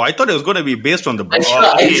 Oh, I thought it was going to be based on the book.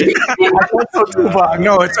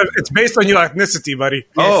 No, it's based on your ethnicity, buddy.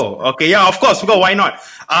 Oh, okay. Yeah, of course. Because why not?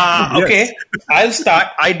 Okay, I'll start.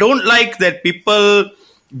 I don't like that people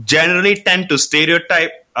generally tend to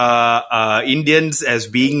stereotype Indians as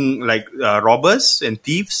being like robbers and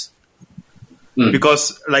thieves.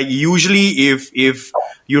 Because like usually if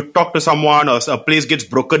you talk to someone or a place gets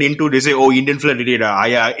broken into, they say, oh, Indian fella did it.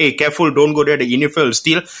 Hey, careful, don't go there. The Indian fella will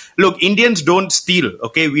steal. Look, Indians don't steal.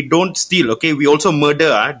 Okay, we don't steal. Okay, we also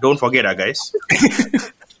murder. Don't forget, guys.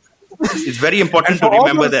 It's very important to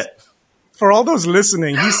remember that. For all those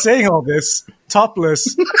listening, he's saying all this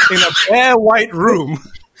topless in a bare white room.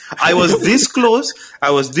 I was this close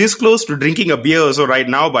to drinking a beer also right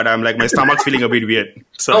now, but I'm like, my stomach's feeling a bit weird.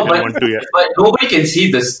 So I don't want to yet. But nobody can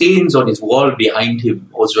see the stains on his wall behind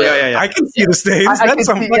him as well. Yeah. I can see the stains. That's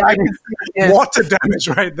some water damage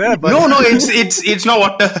right there. But No, it's not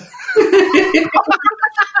water.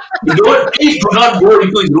 Please do not go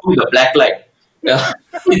into his room with a black light.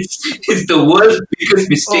 It's the world's biggest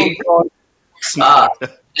mistake.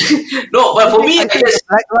 No, but for me, I guess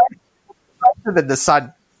black light brighter than the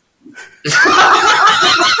sun.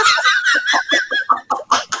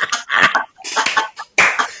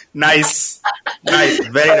 Nice,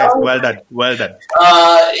 very nice. Well done.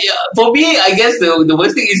 For me, I guess the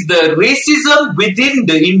worst thing is the racism within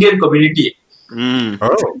the Indian community. Oh.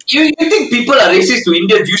 You think people are racist to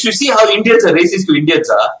Indians? You should see how Indians are racist to Indians.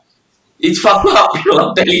 It's fucked up.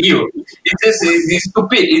 I'm telling you. It's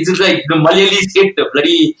stupid. It's just like the Malayalis hate the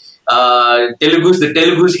bloody Telugus. The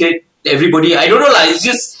Telugus hate everybody. I don't know. It's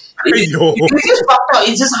just. It's just fucked up.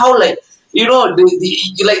 It's just how like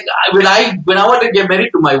like when I want to get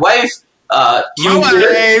married to my wife, and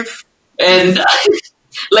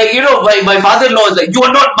like my father-in-law is like, you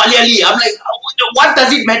are not Malayali. I'm like, what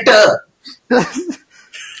does it matter?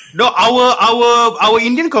 No, our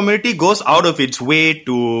Indian community goes out of its way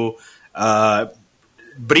to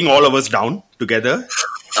bring all of us down together.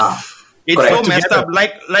 It's correct. So messed up.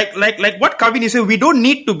 Like what Kavin is saying, we don't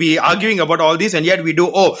need to be arguing about all this, and yet we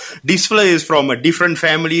do. Oh, this fella is from a different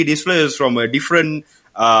family. This fella is from a different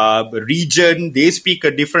region. They speak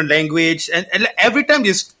a different language, and every time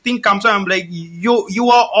this thing comes up, I'm like,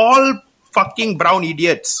 you are all fucking brown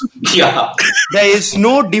idiots. Yeah, there is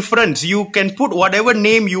no difference. You can put whatever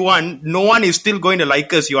name you want. No one is still going to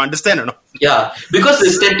like us. You understand or not? Yeah, because the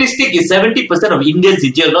statistic is 70% of Indians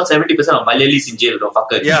in jail, not 70% of Malayalis in jail. No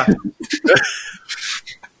fucker. Yeah.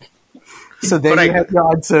 So there you have your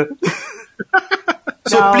answer.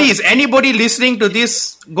 So now, please, anybody listening to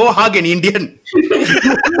this, go hug an Indian.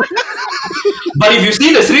 But if you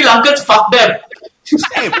see the Sri Lankans, fuck them.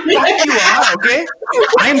 Hey, fuck you, okay?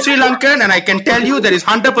 I am Sri Lankan and I can tell you that is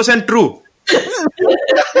 100% true.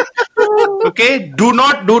 Okay? Do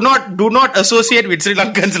not associate with Sri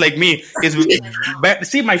Lankans like me.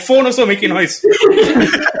 See, my phone also making noise.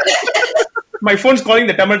 My phone's calling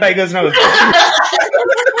the Tamil Tigers now.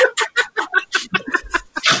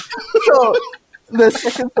 So, the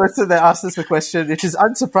second person that asked us a question, which is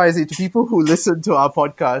unsurprising to people who listen to our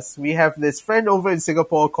podcast, we have this friend over in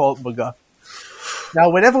Singapore called Muga.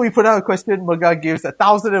 Now, whenever we put out a question, Muga gives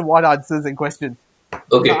 1,001 answers in question.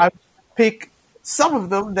 Okay. So I pick some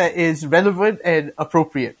of them that is relevant and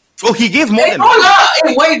appropriate. Oh, he gave more than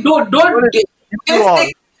Hey, wait, don't.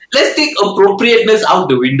 Let's take appropriateness out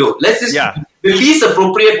the window. Let's just the least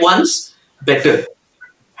appropriate ones better.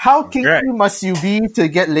 How kinky must you be to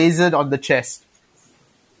get lasered on the chest?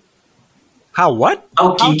 How what?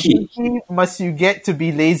 How kinky? How kinky must you get to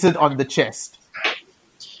be lasered on the chest?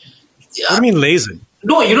 Yeah. What do you mean lasered?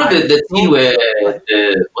 No, you know the scene where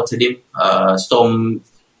what's her name? Storm.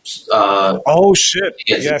 Oh shit!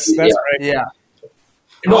 Yes, that's right. Yeah.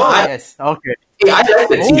 No, yes. Okay. I like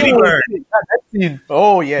that scene. That scene.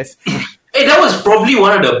 Oh yes. Hey, that was probably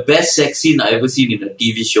one of the best sex scenes I ever seen in a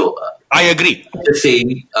TV show. I agree. Just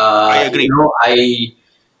saying. I agree.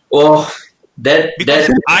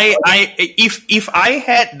 If I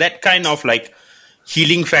had that kind of like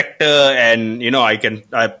healing factor and I can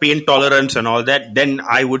pain tolerance and all that, then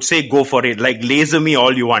I would say go for it. Like laser me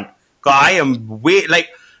all you want. 'Cause I am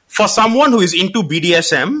for someone who is into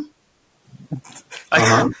BDSM.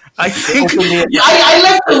 I think I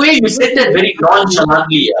like the way you said that very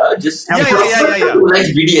nonchalantly. Yeah. Who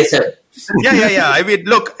likes BDSM? Yeah. I mean,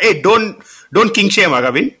 look, hey, don't king shame,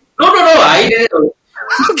 Agavin. No. I didn't.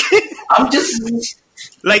 Okay. I'm just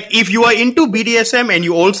like, if you are into BDSM and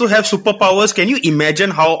you also have superpowers, can you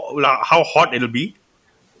imagine how hot it'll be?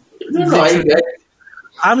 No,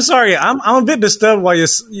 I'm sorry. I'm a bit disturbed while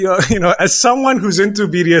you're as someone who's into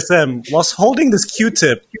BDSM, was holding this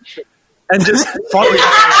Q-tip and just following.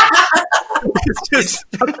 It's just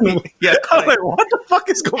fucking. Yeah, I'm like, what the fuck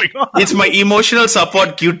is going on? it's my emotional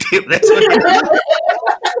support Q-tip. That's what it is.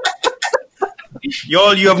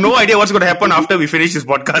 Y'all, you have no idea what's going to happen after we finish this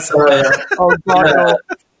podcast. Oh God, no.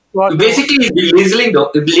 God, Basically, he's lasering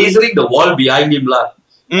the wall behind him, lah.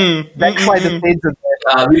 that's why the planes are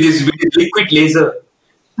there. With his liquid laser.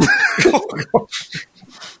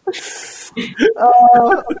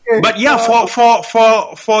 Okay. But yeah,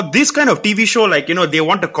 for this kind of TV show, like, they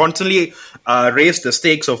want to constantly raise the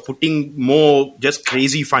stakes of putting more just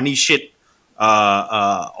crazy funny shit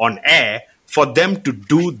on air. For them to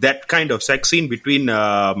do that kind of sex scene between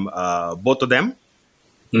both of them,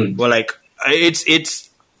 well, like it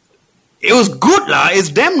was good, lah. It's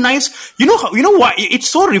damn nice. You know what? It's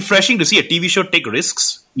so refreshing to see a TV show take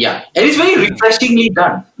risks. Yeah, and it's very refreshingly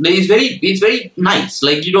done. It's very nice.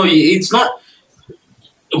 Like, it's not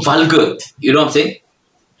vulgar. You know what I'm saying?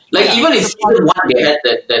 Like, even in season 1, they had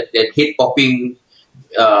that head popping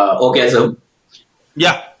orgasm.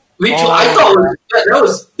 Yeah. Which I thought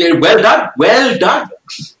was well done. Well done.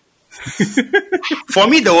 For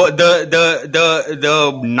me,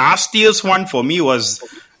 the nastiest one for me was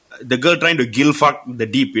the girl trying to gill fuck the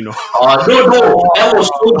deep. No, that was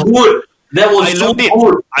so good. That was so good.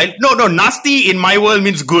 No, nasty in my world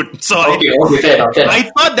means good. So fair enough.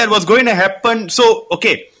 I thought that was going to happen. So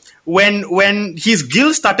okay, when his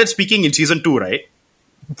gill started speaking in season 2, right?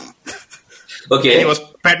 Okay. And it was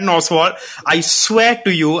Patton Oswalt. I swear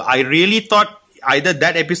to you, I really thought either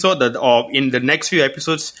that episode or in the next few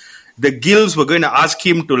episodes, the gills were going to ask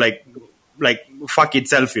him to like fuck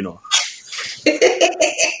itself,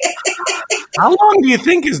 How long do you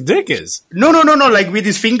think his dick is? No, like with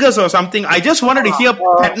his fingers or something. I just wanted to hear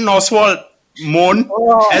Patton Oswalt moan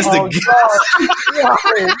as the gills.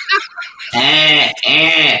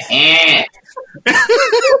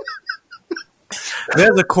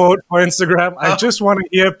 There's a quote for Instagram. I just want to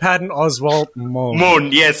hear Patton Oswalt moan.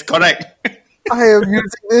 Moan, yes, correct. I am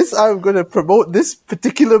using this. I'm going to promote this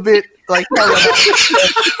particular bit. Like, but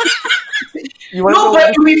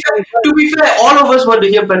to be fair, all of us want to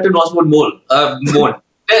hear Patton Oswalt moan.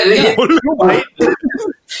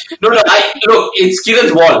 No, look, it's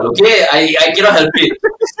Kiran's wall, okay? I cannot help it.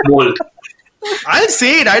 It's mold. I'll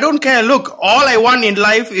say it. I don't care. Look, all I want in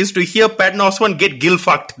life is to hear Patton Oswalt get gill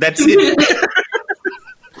fucked. That's it.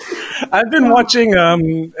 I've been watching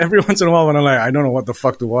every once in a while when I'm like, I don't know what the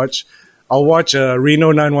fuck to watch. I'll watch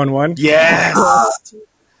Reno 911. Yes.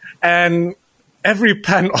 And every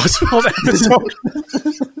Patton Oswalt episode.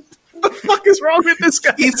 What the fuck is wrong with this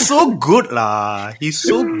guy? He's so good, lah. He's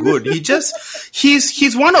so good.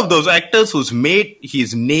 He's one of those actors who's made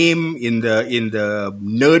his name in the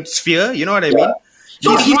nerd sphere. You know what I mean?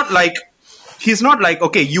 He's not like,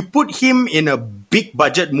 okay, you put him in a big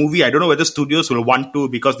budget movie. I don't know whether studios will want to,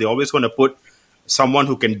 because they always want to put someone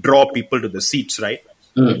who can draw people to the seats, right?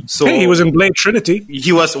 So hey, he was in Blade Trinity.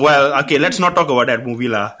 He was, okay, let's not talk about that movie,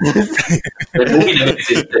 lah. That movie never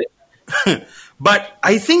existed. But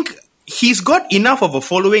I think he's got enough of a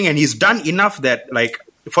following, and he's done enough that, like,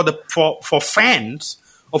 for fans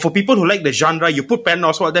or for people who like the genre, you put Patton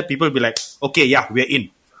Oswalt there, people will be like, okay, yeah, we're in.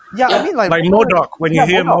 Yeah, I mean, like MODOK. When you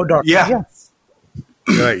hear MODOK, yes.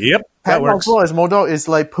 Yep, Patton Oswalt as MODOK is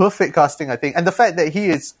like perfect casting, I think, and the fact that he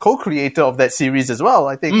is co-creator of that series as well,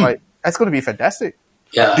 I think, like, that's going to be fantastic.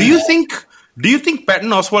 Yeah. Do you think Patton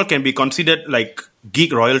Oswalt can be considered like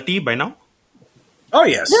geek royalty by now? Oh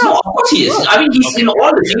yes. No, of course he is. I mean, he's in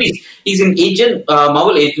all the series. He's in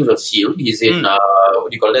Marvel Agents of S.H.I.E.L.D. He's in what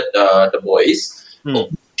do you call that? The Boys.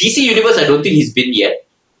 DC Universe, I don't think he's been yet.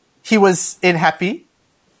 He was in Happy.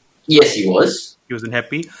 Yes, he was. He wasn't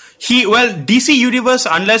happy. DC Universe,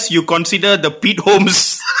 unless you consider the Pete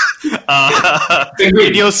Holmes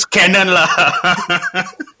videos canon lah.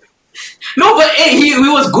 No, but hey, he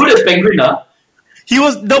was good as Penguin, huh? He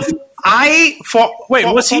was was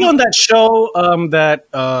he on that show that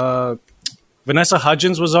Vanessa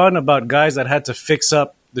Hudgens was on about guys that had to fix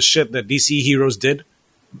up the shit that DC heroes did? It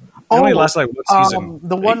only lasted like one season.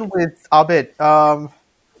 The one with Abed.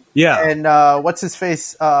 Yeah. And what's his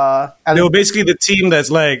face? They were basically the team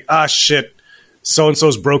that's like, shit,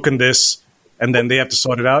 so-and-so's broken this, and then they have to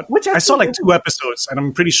sort it out. I saw like 2 episodes, and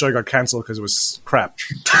I'm pretty sure it got cancelled because it was crap.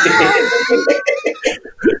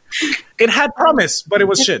 It had promise, but it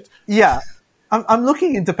was shit. Yeah. I'm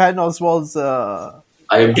looking into Patton Oswalt's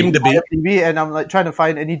IMDb, and I'm like trying to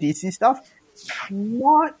find any DC stuff.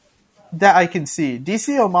 Not that I can see.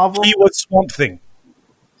 DC or Marvel? He was Swamp Thing.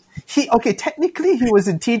 Technically he was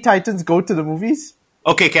in Teen Titans Go to the Movies.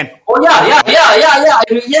 Okay, Ken. Oh yeah. I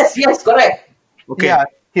mean, yes, correct. Okay. Yeah,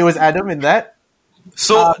 he was Adam in that.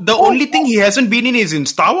 So the only thing he hasn't been in is in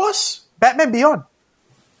Star Wars? Batman Beyond.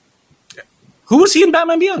 Who was he in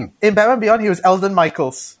Batman Beyond? In Batman Beyond, he was Eldon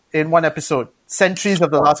Michaels in one episode, Centuries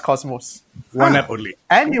of the Last Cosmos. One episode only.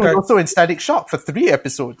 And he was also in Static Shock for 3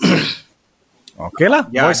 episodes. Okay lah.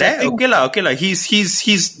 Yeah, okay lah.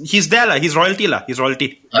 He's there lah. He's royalty lah. He's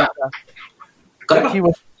royalty. Yeah. Correct.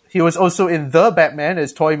 He was also in The Batman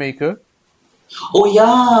as Toymaker. Oh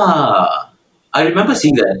yeah, I remember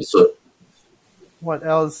seeing that episode. What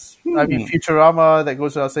else? I mean, Futurama, that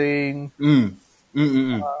goes without saying.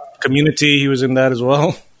 Community, he was in that as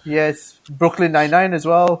well. Yes. Brooklyn Nine-Nine as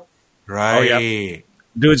well. Right. Oh, yeah.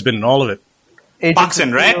 Dude's been in all of it. Agents Parks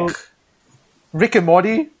and of Rec. Shield. Rick and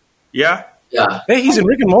Morty. Yeah. Yeah, Hey, he's in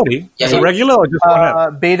Rick and Morty. Yeah, Is it he- regular or just one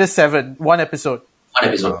episode? Beta 7, 1 episode. one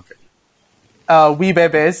episode. Okay. We Bear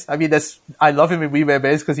Bears. I mean, I love him in We Bear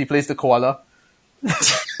Bears because he plays the koala.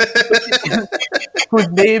 Whose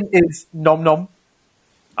name is Nom Nom.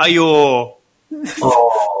 Ayo.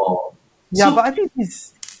 Oh, Yeah, but I think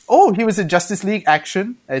he was in Justice League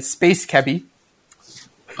Action as Space Cabbie.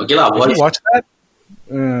 okay lah. Did you watch that?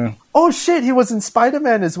 Oh shit, he was in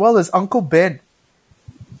Spider-Man as well as Uncle Ben.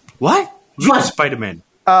 What? Which Spider-Man?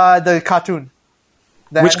 The cartoon.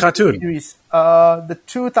 The Which animated cartoon? Series. The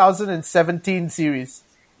 2017 series.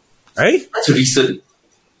 Hey? That's recent.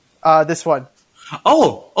 This one.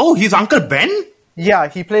 Oh, he's Uncle Ben? Yeah,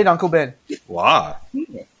 he played Uncle Ben. Wow.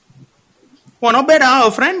 Well, not bad,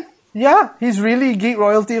 our friend. Yeah, he's really geek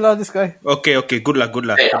royalty lah, this guy. Okay. Good luck.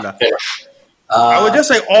 Yeah. I would just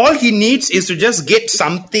say all he needs is to just get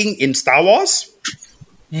something in Star Wars.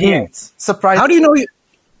 Yes. Surprise. How do you know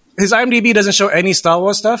his IMDb doesn't show any Star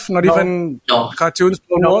Wars stuff? Not even No. cartoons,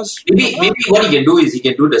 Clone Wars? Maybe what he can do is he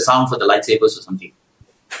can do the sound for the lightsabers or something.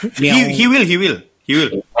 He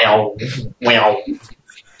will. Wow, wow.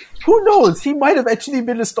 Who knows? He might have actually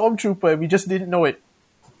been a stormtrooper and we just didn't know it.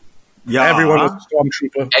 Yeah. Everyone was a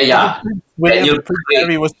stormtrooper. Yeah. William you're and Prince great.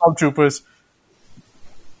 Harry were stormtroopers.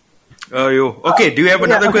 Okay, do you have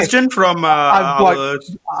another okay. question from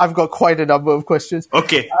I've got quite a number of questions.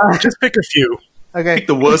 Okay, Just pick a few. Okay. pick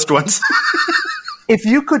the worst ones. If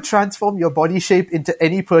you could transform your body shape into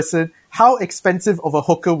any person, how expensive of a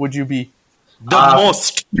hooker would you be? The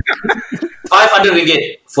most. 500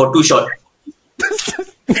 ringgit for 2 shot.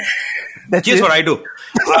 That's Here's it? what I do.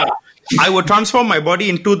 I would transform my body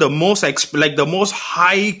into the most the most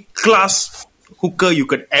high class hooker you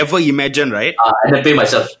could ever imagine, right? And then pay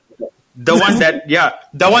myself. The one that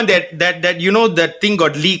that thing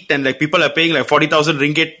got leaked and like people are paying like 40,000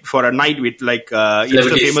 ringgit for a night with like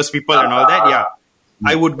Insta famous people and all that. Yeah,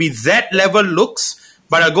 I would be that level looks,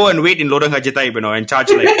 but I'll go and wait in Lorong Haji Taib, and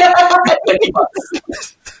charge like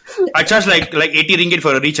I charge like 80 ringgit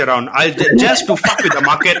for a reach around. I'll just to fuck with the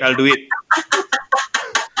market. I'll do it.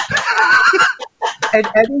 And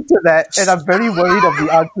adding to that, and I'm very worried of the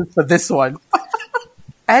answers for this one.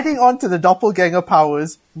 Adding on to the doppelganger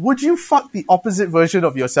powers, would you fuck the opposite version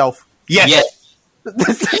of yourself? Yes.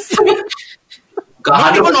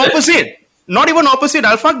 Not even opposite. Not even opposite.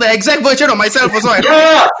 I'll fuck the exact version of myself also.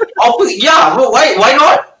 Yeah. Why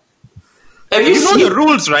not? Have You know the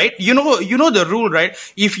rules, right? You know the rule, right?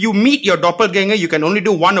 If you meet your doppelganger, you can only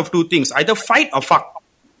do one of two things: either fight or fuck.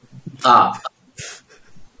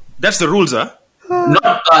 That's the rules, huh?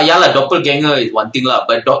 Not doppelganger is one thing lah,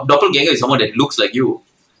 but doppelganger is someone that looks like you.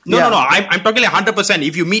 No. I'm talking like 100%.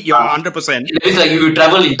 If you meet your 100%, It's like if you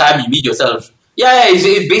travel in time, you meet yourself. Yeah, it's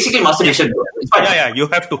basically masturbation. Bro. It's fine. yeah, you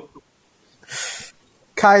have to.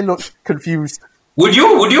 Kai looked confused. Would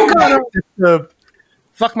you? Kai?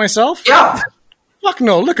 Fuck myself? Yeah. Fuck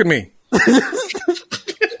no, look at me. I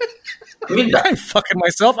mean, I ain't fucking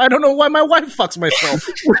myself. I don't know why my wife fucks myself.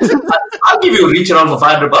 I'll give you a reach around for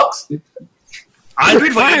 $500. I'll do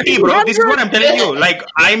it for 80, bro. This is what I'm telling you. Like,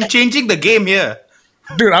 I'm changing the game here.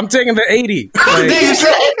 Dude, I'm taking the 80. There Like, you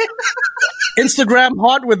say. Instagram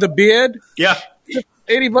hot with the beard, Yeah.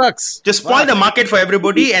 $80. Just spoil the market for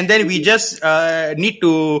everybody, and then we just need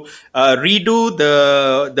to redo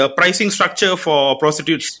the pricing structure for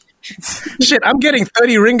prostitutes. Shit, I'm getting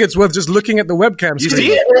 30 ringgits worth just looking at the webcam You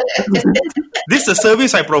screen. see? This is a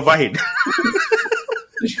service I provide.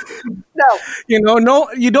 Now, You know,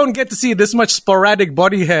 no, you don't get to see this much sporadic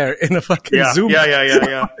body hair in a fucking Yeah. Zoom.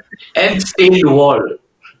 And stained wall.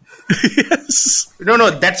 Yes. No,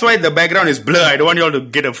 that's why the background is blur. I don't want you all to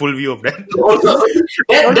get a full view of that.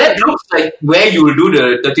 that looks like where you will do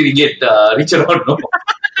the 30 ringgit reach around. No?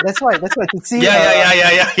 that's why to see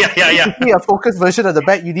Yeah. to see a focused version of the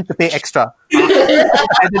bag, you need to pay extra.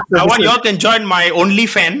 I want y'all can join my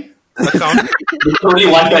OnlyFan account. There's only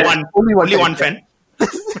one. Only one fan.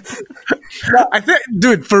 I think,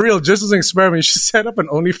 dude, for real, just as an experiment, you should set up an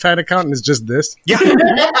OnlyFans account and it's just this. Yeah.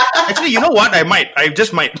 Actually, you know what? I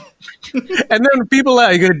just might. And then people are,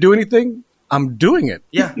 are you going to do anything? I'm doing it.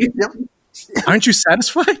 Yeah. Yep. Aren't you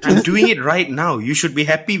satisfied? I'm doing it right now. You should be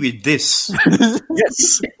happy with this.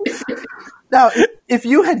 Yes. Now, if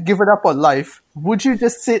you had given up on life, would you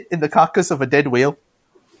just sit in the carcass of a dead whale?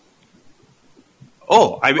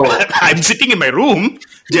 Oh, I'm sitting in my room,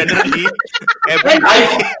 generally.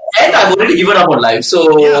 And I've already given up on life,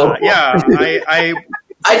 so... Yeah.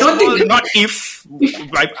 I don't think... Not if...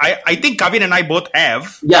 I think Kavin and I both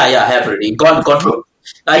have. Yeah, I have already. Gone through.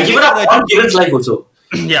 I've given up on Kiran's life also.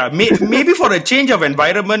 Yeah, maybe for a change of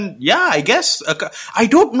environment, yeah, I guess. I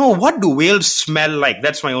don't know, what do whales smell like?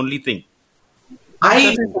 That's my only thing.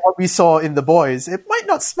 What we saw in The Boys, it might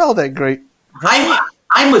not smell that great.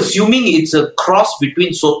 I'm assuming it's a cross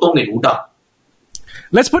between sotong and udang.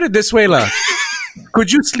 Let's put it this way, lah.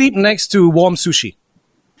 Could you sleep next to warm sushi?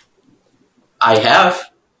 I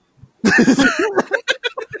have.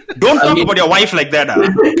 Don't talk about your wife like that,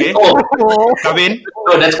 okay? Oh, Kavin?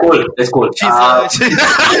 no, that's cold. That's cold.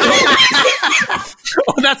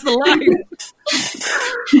 Oh, that's the line.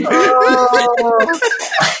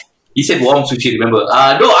 He said warm sushi, remember?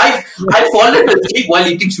 No, I've fallen asleep while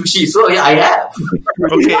eating sushi, so yeah, I have.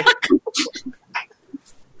 Okay.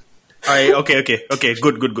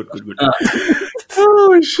 Good.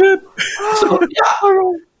 Oh, shit. So,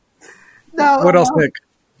 yeah. Now, What else, Nick?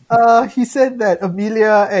 he said that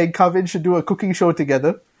Amelia and Kavin should do a cooking show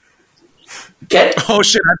together. Can Oh,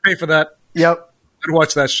 shit, I'd pay for that. Yep. I'd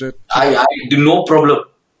watch that shit. I do no problem.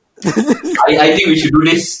 I think we should do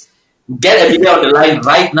this. Get Amelia on the line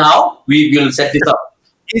right now. We will set this up.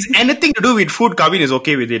 Is anything to do with food, Kavin is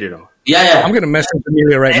okay with it, Yeah. I'm going to message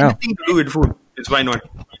Amelia right now. Anything to do with food, it's fine on.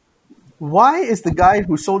 Why is the guy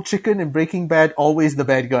who sold chicken in Breaking Bad always the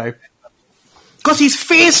bad guy? Because his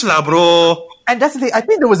face, lah, bro. And that's the thing. I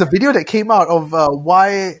think there was a video that came out of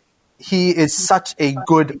why he is such a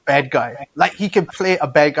good bad guy. Like, he can play a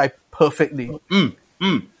bad guy perfectly. And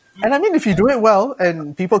I mean, if you do it well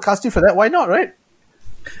and people cast you for that, why not, right?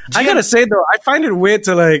 I gotta say though, I find it weird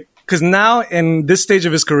to because now in this stage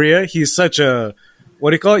of his career, he's such a,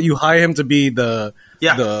 what do you call it? You hire him to be the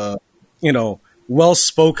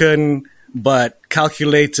well-spoken but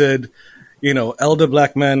calculated, elder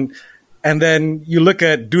black man, and then you look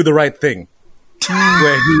at Do the Right Thing,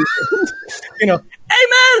 where he, hey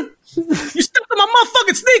man, you stepped on my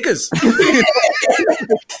motherfucking sneakers.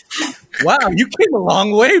 Wow, you came a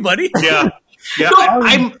long way, buddy. Yeah.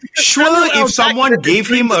 I'm sure if someone gave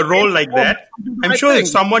him a role like that, I'm sure if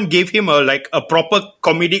someone gave him a proper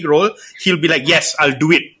comedic role, he'll be like, yes, I'll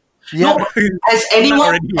do it. Yeah. No, has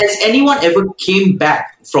anyone ever came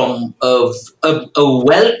back from a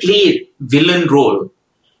well-played villain role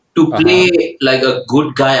to play like a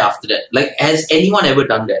good guy after that? Like, has anyone ever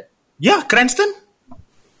done that? Yeah, Cranston?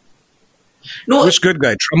 No. Which good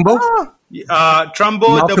guy? Trumbo? Trumbo,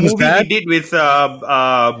 Malcolm's the movie dad? he did with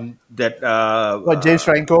James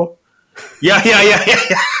Franco? Yeah.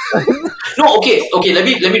 No, okay. Let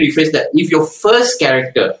me rephrase that. If your first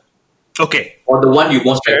character, okay, or the one you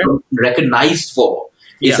most recognized for,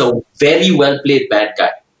 is a very well played bad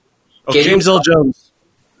guy. Okay. James Earl Jones.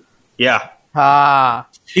 Yeah.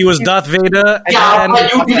 He was Darth Vader. Yeah,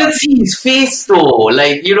 but you didn't see his face though.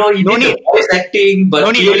 Like, he did the voice acting,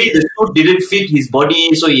 but clearly the suit didn't fit his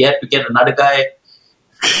body, so he had to get another guy.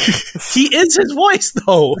 He is his voice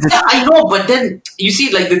though. Yeah, I know, but then you see,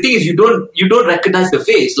 like, the thing is, you don't recognize the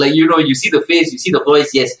face. Like, you see the face, you see the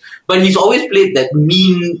voice, yes, but he's always played that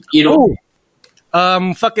mean,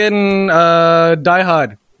 Fucking Die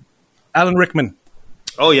Hard. Alan Rickman.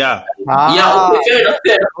 Oh yeah. Yeah, okay, fair enough.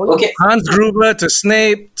 Okay. Hans Gruber to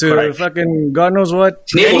Snape to fucking God knows what.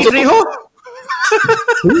 Snape also.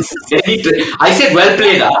 I said well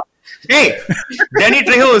played, Hey, Danny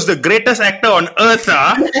Trejo is the greatest actor on earth,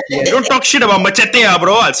 Don't talk shit about Machete,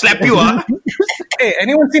 bro. I'll slap you, Hey,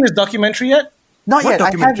 anyone seen his documentary yet? Not What yet.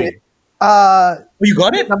 documentary? I have it. You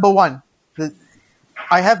got it? Number one.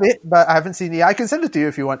 I have it, but I haven't seen it. I can send it to you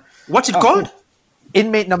if you want. What's it called?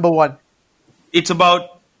 Inmate Number One. It's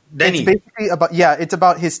about Danny. It's basically it's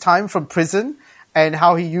about his time from prison and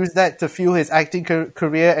how he used that to fuel his acting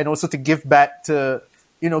career and also to give back to,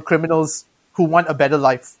 criminals who want a better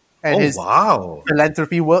life. And his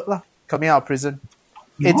philanthropy work coming out of prison.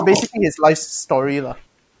 It's basically his life story. Oh,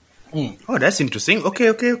 that's interesting.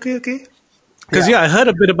 Okay. Because I heard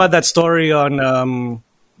a bit about that story on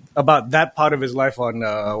about that part of his life on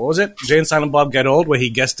what was it? Jay and Silent Bob Get Old, where he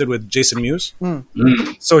guested with Jason Mewes.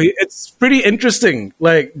 So it's pretty interesting.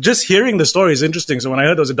 Like just hearing the story is interesting. So when I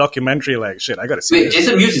heard there was a documentary, like shit, I gotta see. Wait,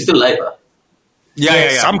 Jason Mewes is still alive? Huh?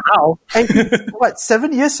 Yeah. Somehow. And, what,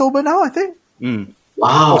 7 years sober now? I think.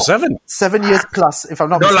 Wow, 7. 7 years plus, if I'm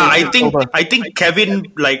not No, mistaken. I think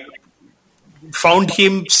Kevin like found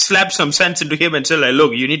him, slapped some sense into him, and said like,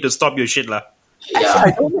 "Look, you need to stop your shit, lah."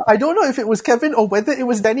 Yeah. I don't know if it was Kevin or whether it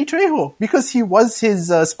was Danny Trejo, because he was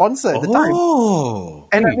his sponsor at the time. Oh,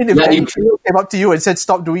 And I mean, if Danny Trejo came up to you and said,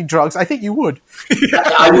 "Stop doing drugs," I think you would.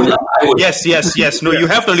 I would. yes. No, you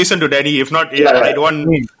have to listen to Danny. If not, I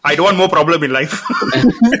don't want more problem in life.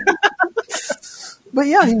 But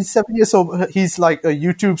yeah, he's 7 years old. He's like a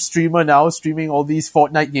YouTube streamer now, streaming all these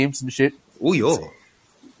Fortnite games and shit. Oh, yo.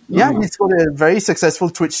 Yeah, he's got a very successful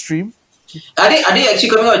Twitch stream. Are they actually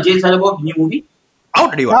coming out with Jay and Silent Bob new movie?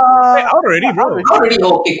 Out already, Out already, bro. Already?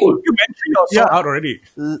 Okay, cool. You mentioned also out already.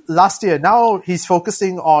 Last year. Now he's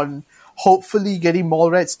focusing on hopefully getting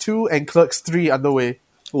Mallrats 2 and Clerks 3 underway.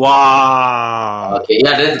 Wow. Okay,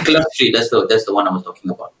 yeah, that's Clerks 3. That's the one I was talking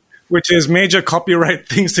about. Which is major copyright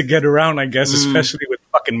things to get around, I guess, especially with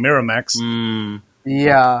fucking Miramax.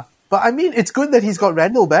 Yeah. But I mean, it's good that he's got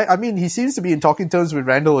Randall back. I mean, he seems to be in talking terms with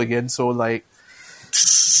Randall again, so like,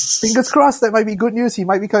 fingers crossed, that might be good news. He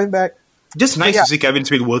might be coming back. Just nice to see Kevin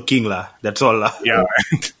Smith working, lah. That's all, lah. Yeah.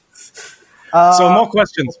 So more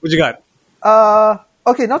questions. What you got?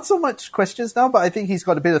 Okay, not so much questions now, but I think he's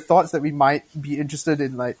got a bit of thoughts that we might be interested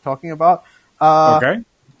in like talking about. Okay.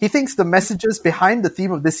 He thinks the messages behind the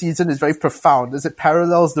theme of this season is very profound, as it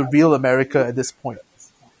parallels the real America at this point.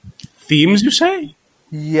 Themes, you say?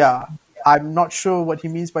 Yeah. I'm not sure what he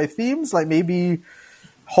means by themes. Like maybe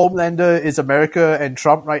Homelander is America and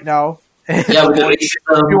Trump right now. Yeah, with the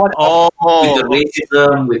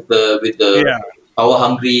racism. With the power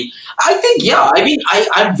hungry. I think, I mean,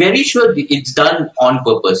 I'm very sure it's done on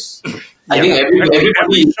purpose. I think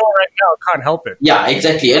everybody show right now can't help it. Yeah,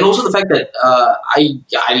 exactly. And also the fact that I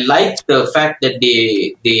like the fact that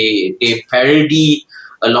they parody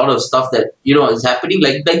a lot of stuff that, you know, is happening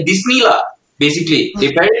like Disney lah, basically.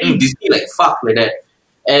 They parody Disney like fuck like that.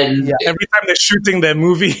 And every time they're shooting their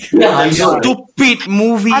movie. Stupid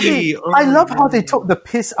movie. I mean, I love how they took the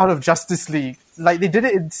piss out of Justice League. Like they did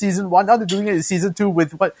it in season 1, now they're doing it in season 2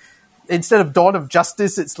 with what? Instead of Dawn of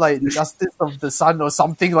Justice, it's like Justice of the Sun or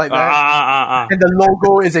something like that. And the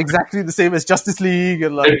logo is exactly the same as Justice League.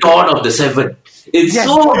 And like, the Dawn of the Seven. It's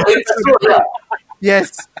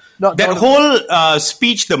Yes. That whole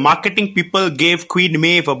speech the marketing people gave Queen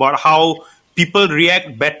Maeve about how people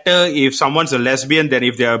react better if someone's a lesbian than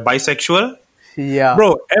if they're bisexual. Yeah.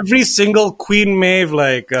 Bro, every single Queen Maeve,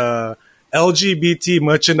 like, LGBT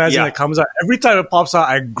merchandising that comes out, every time it pops out,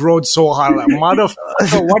 I growed so hard. Like,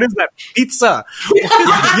 motherfucker, what is that? Pizza? Yeah.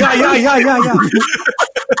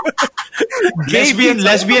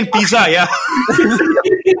 Lesbian pizza, yeah.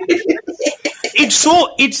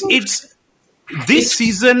 It's this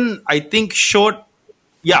season, I think, showed,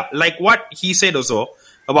 like what he said also,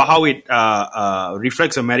 about how it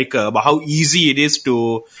reflects America, about how easy it is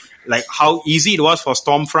to, like, how easy it was for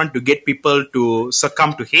Stormfront to get people to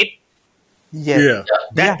succumb to hate.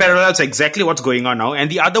 That parallels exactly what's going on now.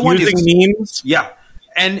 And the other one using memes. Yeah.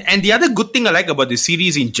 And the other good thing I like about the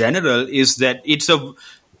series in general is that it's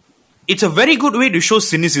a very good way to show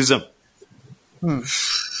cynicism.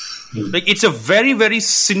 Like, it's a very, very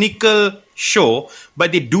cynical show,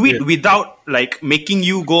 but they do it without like making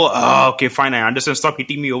you go, okay, fine, I understand, stop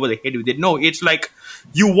hitting me over the head with it. No, it's like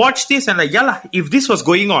you watch this and like, if this was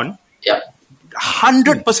going on,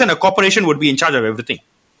 100% a corporation would be in charge of everything.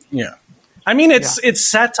 Yeah. I mean, it's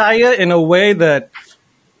satire in a way that,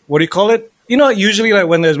 what do you call it? You know, usually like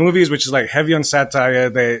when there's movies which is like heavy on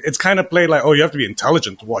satire, it's kind of played like, oh, you have to be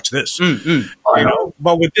intelligent to watch this. You know,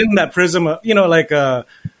 but within that prism, you know, like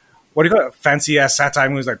what do you call it? Fancy ass satire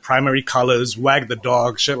movies like Primary Colors, Wag the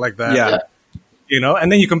Dog, shit like that. Yeah. You know, and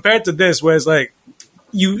then you compare it to this, where it's like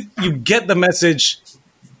you get the message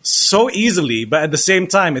so easily, but at the same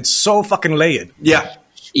time, it's so fucking layered. Yes.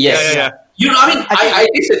 You know, I mean, I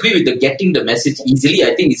disagree with the getting the message easily.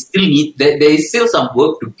 I think it still there is still some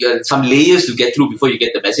work some layers to get through before you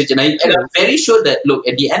get the message. And I'm very sure that, look,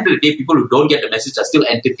 at the end of the day, people who don't get the message are still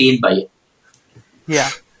entertained by it. Yeah.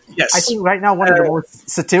 Yes. I think right now one of the most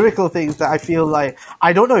satirical things that I feel like,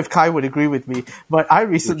 I don't know if Kai would agree with me, but I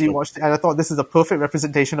recently watched it and I thought this is a perfect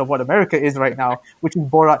representation of what America is right now, which is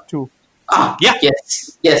Borat 2.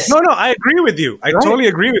 Yes. No, I agree with you. I totally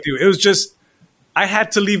agree with you. It was just, I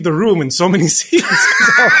had to leave the room in so many scenes.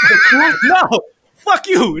 No, fuck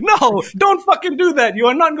you. No, don't fucking do that. You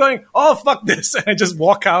are not going, oh, fuck this. And I just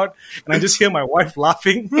walk out and I just hear my wife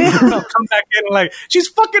laughing. And I'll come back in like, she's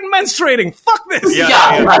fucking menstruating. Fuck this.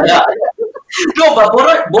 Yeah. No, but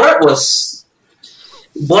Borat was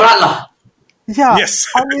Borat lah. Yeah. Yes.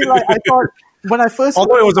 I mean, like, I thought when I first...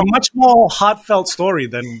 Although it was a much more heartfelt story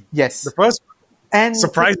than yes. the first one. And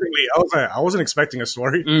surprisingly, I wasn't expecting a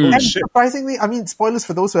story. And surprisingly, I mean, spoilers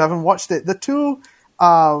for those who haven't watched it. The two,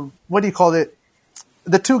 what do you call it?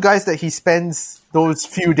 The two guys that he spends those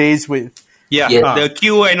few days with. Yeah, the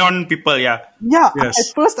QAnon people, yeah. Yeah, yes.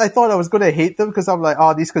 At first I thought I was going to hate them because I'm like,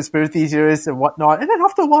 oh, these conspiracy theorists and whatnot. And then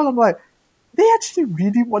after a while, I'm like, they actually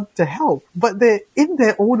really want to help. But they're in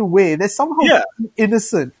their own way. They're somehow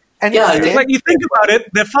innocent. And like you think about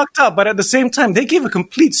it, they're fucked up, but at the same time, they gave a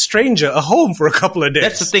complete stranger a home for a couple of days.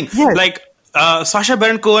 That's the thing. Yes. Like Sacha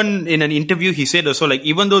Baron Cohen in an interview, he said also, like,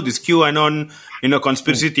 even though this QAnon,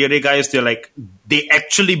 conspiracy theory guys, they're like, they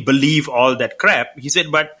actually believe all that crap. He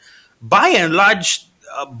said, but by and large,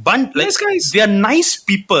 Nice guys. they are nice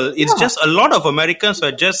people. It's just a lot of Americans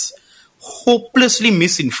are just hopelessly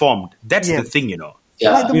misinformed. That's the thing, Yeah.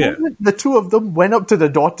 Like the moment the two of them went up to the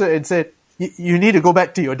daughter and said, you need to go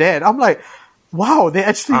back to your dad. I'm like, wow, they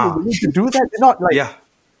actually were willing to do that. They're not like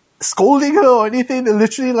scolding her or anything. They're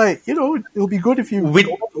literally like, it'll be good if you go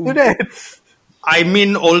back to your dad. I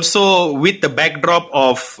mean, also with the backdrop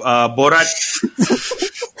of Borat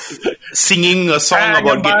singing a song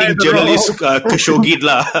about getting journalists Khashoggi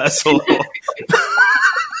lah. So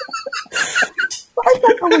I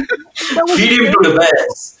thought that was Feed him to the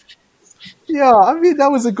best. Yeah, I mean, that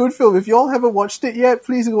was a good film. If you all haven't watched it yet,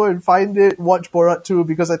 please go and find it. Watch Borat 2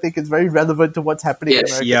 because I think it's very relevant to what's happening in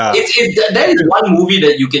America. Yeah. That is one movie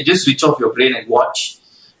that you can just switch off your brain and watch.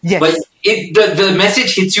 Yes. But the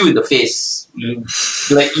message hits you in the face.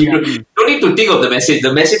 Like, you don't need to think of the message.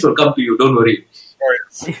 The message will come to you. Don't worry.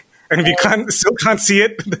 And if you still can't see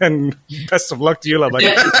it, then best of luck to you, lah.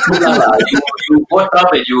 You watch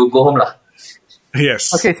up and you go home, lah.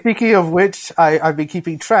 Yes. Okay, speaking of which, I've been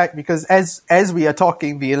keeping track because as we are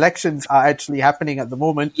talking, the elections are actually happening at the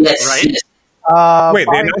moment. Yes. Right. Wait,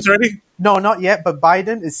 they announced already? No, not yet, but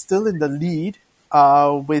Biden is still in the lead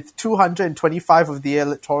with 225 of the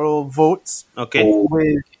electoral votes. Okay.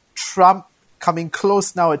 With Trump coming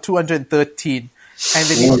close now at 213. And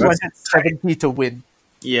they need 270 to win.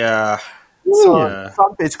 Yeah. So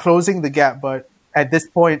Trump is closing the gap, but at this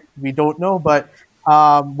point, we don't know. But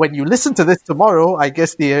when you listen to this tomorrow, I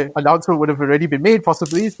guess the announcement would have already been made,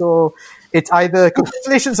 possibly. So it's either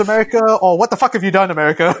congratulations, America, or what the fuck have you done,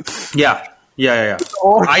 America? Yeah.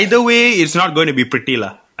 Either way, it's not going to be pretty,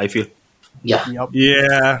 lah, I feel. Yeah. Yep.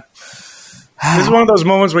 Yeah. This is one of those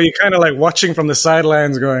moments where you're kind of like watching from the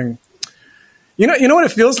sidelines going, you know what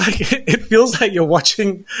it feels like? It feels like you're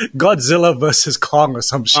watching Godzilla versus Kong or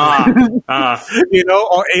some shit.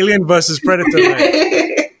 Or Alien versus Predator.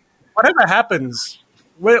 Like, whatever happens,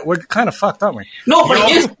 we're kind of fucked, aren't we? No, but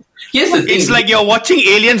here's the thing. It's like you're watching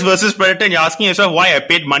Aliens versus Predator and you're asking yourself why I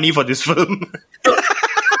paid money for this film.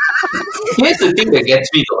 Here's the thing that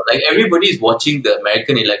gets me though. Like, everybody is watching the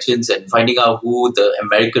American elections and finding out who the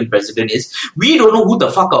American president is. We don't know who the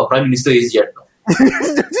fuck our prime minister is yet. No?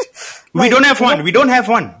 We don't have one.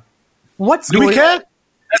 Do we care?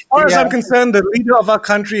 As far as I'm concerned, the leader of our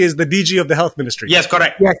country is the DG of the health ministry. Yes,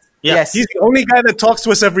 correct. Yes. He's the only guy that talks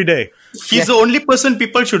to us every day. He's the only person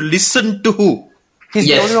people should listen to. He's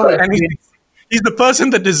Yes, the only one. And he's the person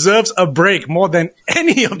that deserves a break more than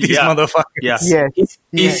any of these motherfuckers. Yeah.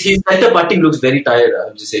 His center butting looks very tired,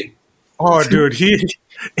 I'm just saying. Oh, dude,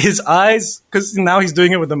 his eyes, because now he's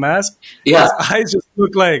doing it with the mask. Yeah. His eyes just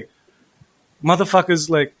look like motherfuckers.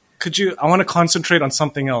 Like, I want to concentrate on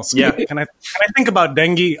something else. Yeah. Can I think about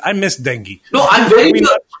dengue? I miss dengue. No, I'm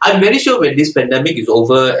very sure when this pandemic is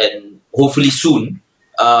over and hopefully soon,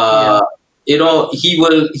 he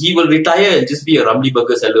will retire and just be a Ramly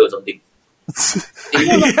burger seller or something. Just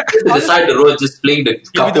to the side of the road, just playing the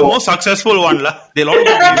He'll be the most successful one, lah. They'll all be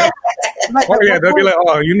They'll be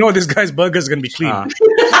like, this guy's burger is going to be clean.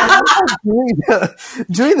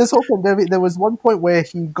 During this whole pandemic, there was one point where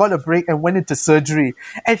he got a break and went into surgery,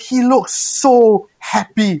 and he looked so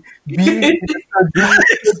happy being in the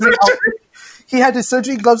surgery outfit. He had his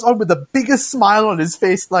surgery gloves on with the biggest smile on his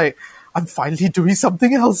face, like, I'm finally doing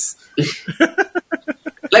something else.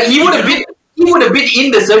 Like, he would have been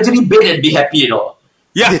in the surgery bed and be happy,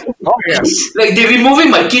 Yeah. Oh, yes. Like, they're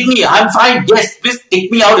removing my kidney. I'm fine. Yes, please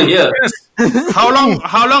take me out of here. Yes. How long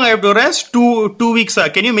I have to rest? 2 weeks.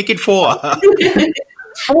 Can you make it 4?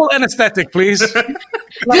 Full anesthetic, please.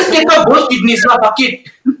 Just take out both kidneys, fuck it.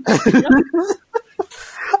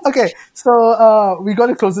 Okay, so we got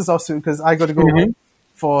to close this off soon because I got to go home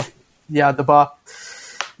for the bar.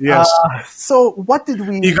 Yes. So what did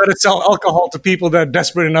we... You got to sell alcohol to people that are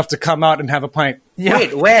desperate enough to come out and have a pint. Yeah.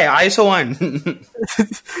 Wait, where? I saw one.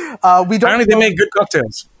 Apparently they make good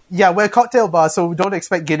cocktails. Yeah, we're a cocktail bar, so we don't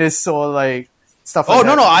expect Guinness or like stuff like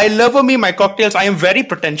that. No. I love me my cocktails. I am very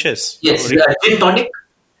pretentious. Yes, gin tonic.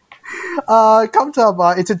 Come to our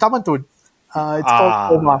bar. It's in Taman Tun. It's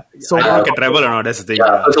called Oma. So I can travel or not, that's the thing.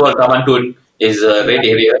 Yeah, first of all, Taman Tun is a red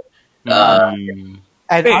area. and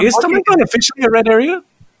Hey, is Taman Tun officially a red area?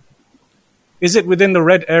 Is it within the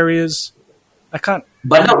red areas? I can't...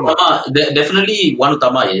 Bandar Utama, definitely Wan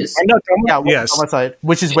Utama is. Yes. Taman side,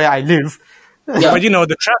 which is where I live. Yeah. But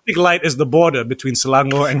the traffic light is the border between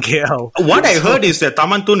Selangor and KL. What I heard is that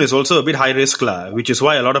Taman Tun is also a bit high risk, which is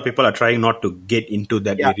why a lot of people are trying not to get into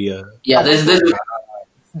that area. Yeah,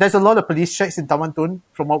 there's a lot of police checks in Taman Tun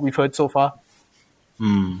from what we've heard so far.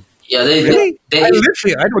 Yeah, Really? I live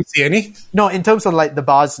here. I don't see any. No, in terms of like the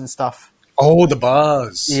bars and stuff. Oh, the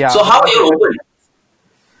bars. Yeah. So how are you open?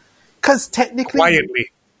 Because technically...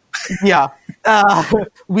 Quietly. Yeah.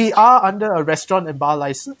 We are under a restaurant and bar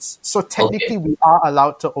license. So technically we are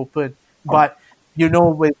allowed to open. But,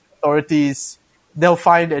 with authorities, they'll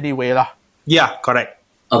find any way lah. Yeah, correct.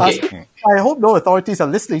 Okay. I hope no authorities are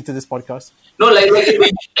listening to this podcast. No, like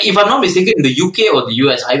if I'm not mistaken, in the UK or the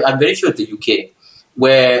US, I'm very sure it's the UK,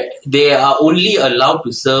 where they are only allowed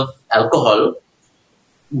to serve alcohol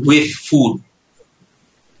with food.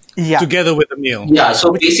 Yeah. Together with a meal. Yeah,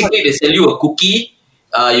 so basically they sell you a cookie,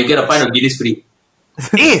 you get a pint of Guinness free.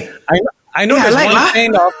 I know there's one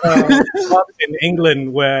chain of pubs in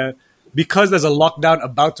England where, because there's a lockdown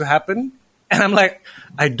about to happen, and I'm like,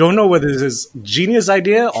 I don't know whether this is genius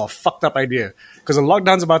idea or fucked up idea. Because the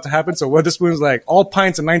lockdown's about to happen, so Wetherspoon's like, all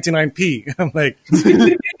pints are 99p. I'm like,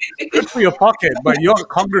 good for your pocket, but you're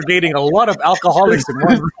congregating a lot of alcoholics in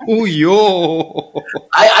one room. Oh, yo.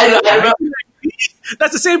 I remember.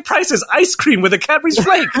 That's the same price as ice cream with a Cadbury's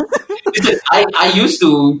flake. Listen, I used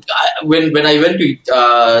to when I went to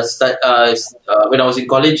when I was in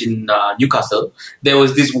college in Newcastle, there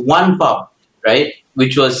was this one pub, right,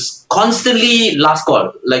 which was constantly last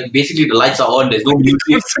call. Like basically the lights are on, there's no music.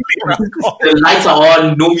 The lights are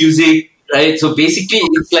on, no music, right? So basically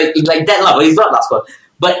it's like that lah, but it's not last call.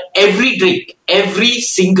 But every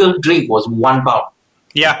single drink was £1.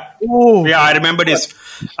 Yeah. Ooh. Yeah, I remember this.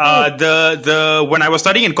 The when I was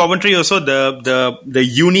studying in Coventry also, the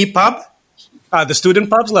uni pub. The student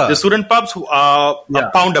pubs lah. The student pubs a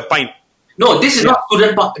pound a pint. No, this is not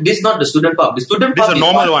student pub. This is not the student pub. The student This pub is a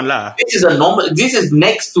normal one lah. This is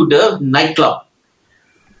next to the nightclub.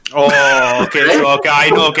 Oh, okay. So, okay, I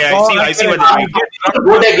know. Okay, I see what this means.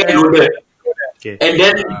 Go there, get loaded. Okay. And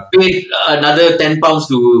then pay another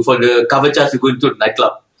 £10 for the cover charge to go into the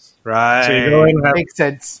nightclub. Right. So you go in and have Makes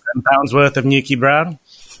sense. £10 worth of Nuki Brown.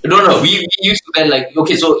 No. We used to get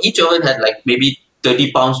so each of us had maybe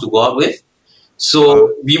 £30 to go out with.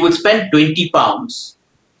 So we would spend £20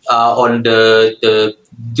 on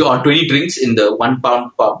on 20 drinks in the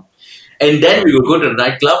 £1 pub. And then we would go to the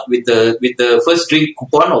nightclub with the first drink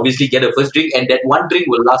coupon, obviously get a first drink, and that one drink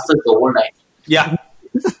will last us the whole night. Yeah.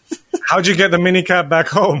 How'd you get the minicab back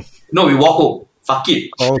home? No, we walk home. Fuck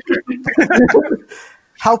it. Okay.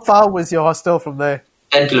 How far was your hostel from there?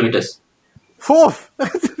 10 kilometers. 4.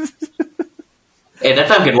 Hey, that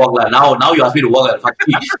time I can walk lah. Now you ask me to walk. Fuck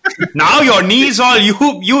me. Now your knees all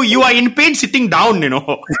you are in pain sitting down.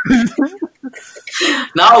 Now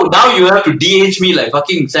you have to DH me like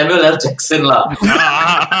fucking Samuel L. Jackson lah.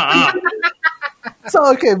 So,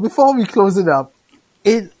 okay, before we close it up,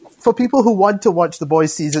 for people who want to watch The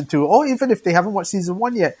Boys Season 2, or even if they haven't watched Season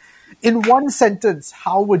 1 yet, in one sentence,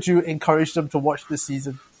 how would you encourage them to watch this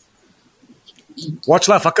season? Watch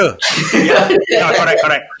la fucker. Yeah,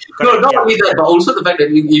 correct. No, not only that, but also the fact that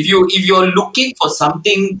if you're looking for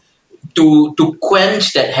something to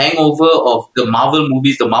quench that hangover of the Marvel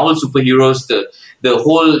movies, the Marvel superheroes, the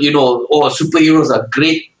whole, superheroes are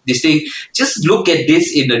great, this thing, just look at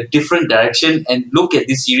this in a different direction and look at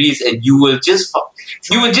this series and you will just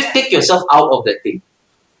take yourself out of that thing.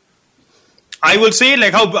 I will say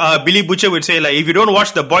like how Billy Butcher would say, like, if you don't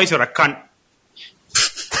watch The Boys, you're a cunt.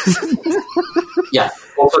 Yeah,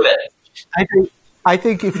 also that. I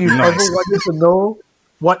think if you've ever wanted to know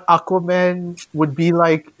what Aquaman would be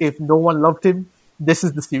like if no one loved him, this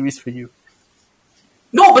is the series for you.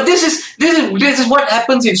 No, but this is what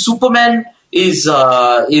happens if Superman is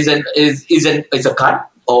a cunt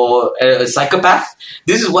or a psychopath.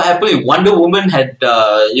 This is what happened if Wonder Woman had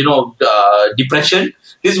depression.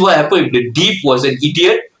 This is what happened if the Deep was an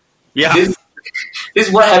idiot. Yeah. This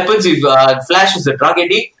is what happens if Flash is a drug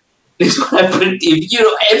addict. This is what happens if,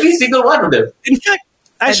 every single one of them. In fact,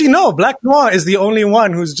 actually, no. Black Noir is the only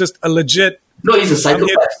one who's just a legit... No, he's a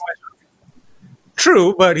psychopath.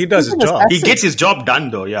 True, but he does his job. He gets his job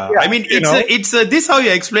done, though. Yeah, I mean, it's this how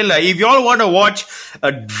you explain. Like, if you all want to watch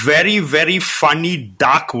a very, very funny,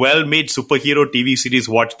 dark, well-made superhero TV series,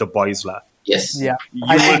 watch The Boys, lah. Yes. Yeah.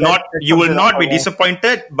 You will not be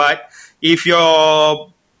disappointed. But if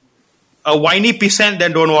you're a whiny peasant,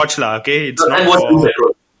 then don't watch, lah. Okay, it's not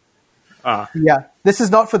for... Yeah, this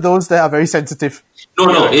is not for those that are very sensitive.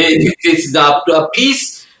 No. It's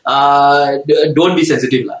please. Don't be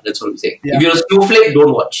sensitive, lah. That's what I'm saying. Yeah. If you're a snowflake,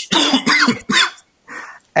 don't watch.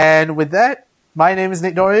 And with that, my name is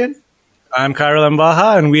Nick Dorian. I'm Khairul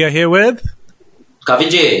Ambaha, and we are here with Kavin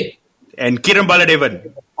J. And Kiran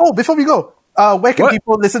Baladevan. Oh, before we go, where can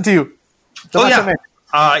people listen to you?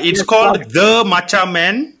 It's called The Matcha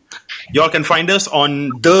Man. You all can find us on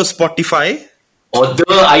the Spotify. Or the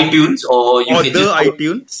iTunes. Or you can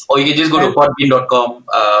just go to podbean.com.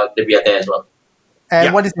 Then we are there as well.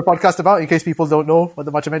 And what is the podcast about, in case people don't know what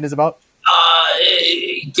The Matcha Man is about?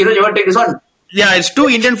 Kiran, you want to take this one? Yeah, it's two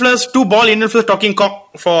bald Indian fellas talking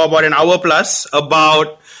cock for about an hour plus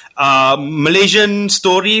about Malaysian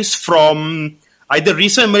stories from either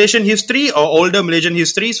recent Malaysian history or older Malaysian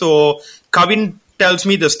history. So Kavin tells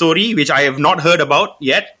me the story, which I have not heard about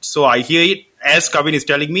yet. So I hear it as Kavin is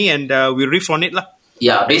telling me, and we riff on it, lah.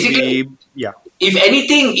 Yeah, basically. If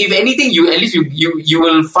anything, you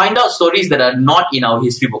will find out stories that are not in our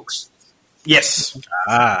history books. Yes.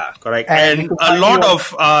 Correct. And a lot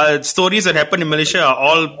of stories that happen in Malaysia are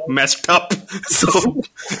all messed up. So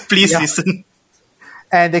please listen.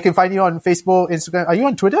 And they can find you on Facebook, Instagram. Are you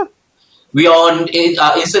on Twitter? We are on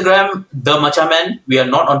Instagram, The Matcha Man. We are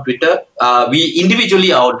not on Twitter. We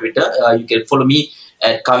individually are on Twitter. You can follow me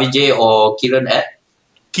at Kavin J or Kiran at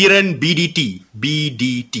Kiran BDT.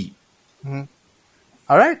 Mm-hmm.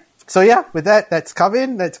 All right. So with that, that's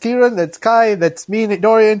Kavin, that's Kiran, that's Kai, that's me, Nick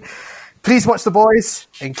Dorian. Please watch The Boys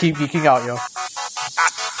and keep geeking out, yo.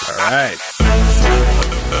 All right.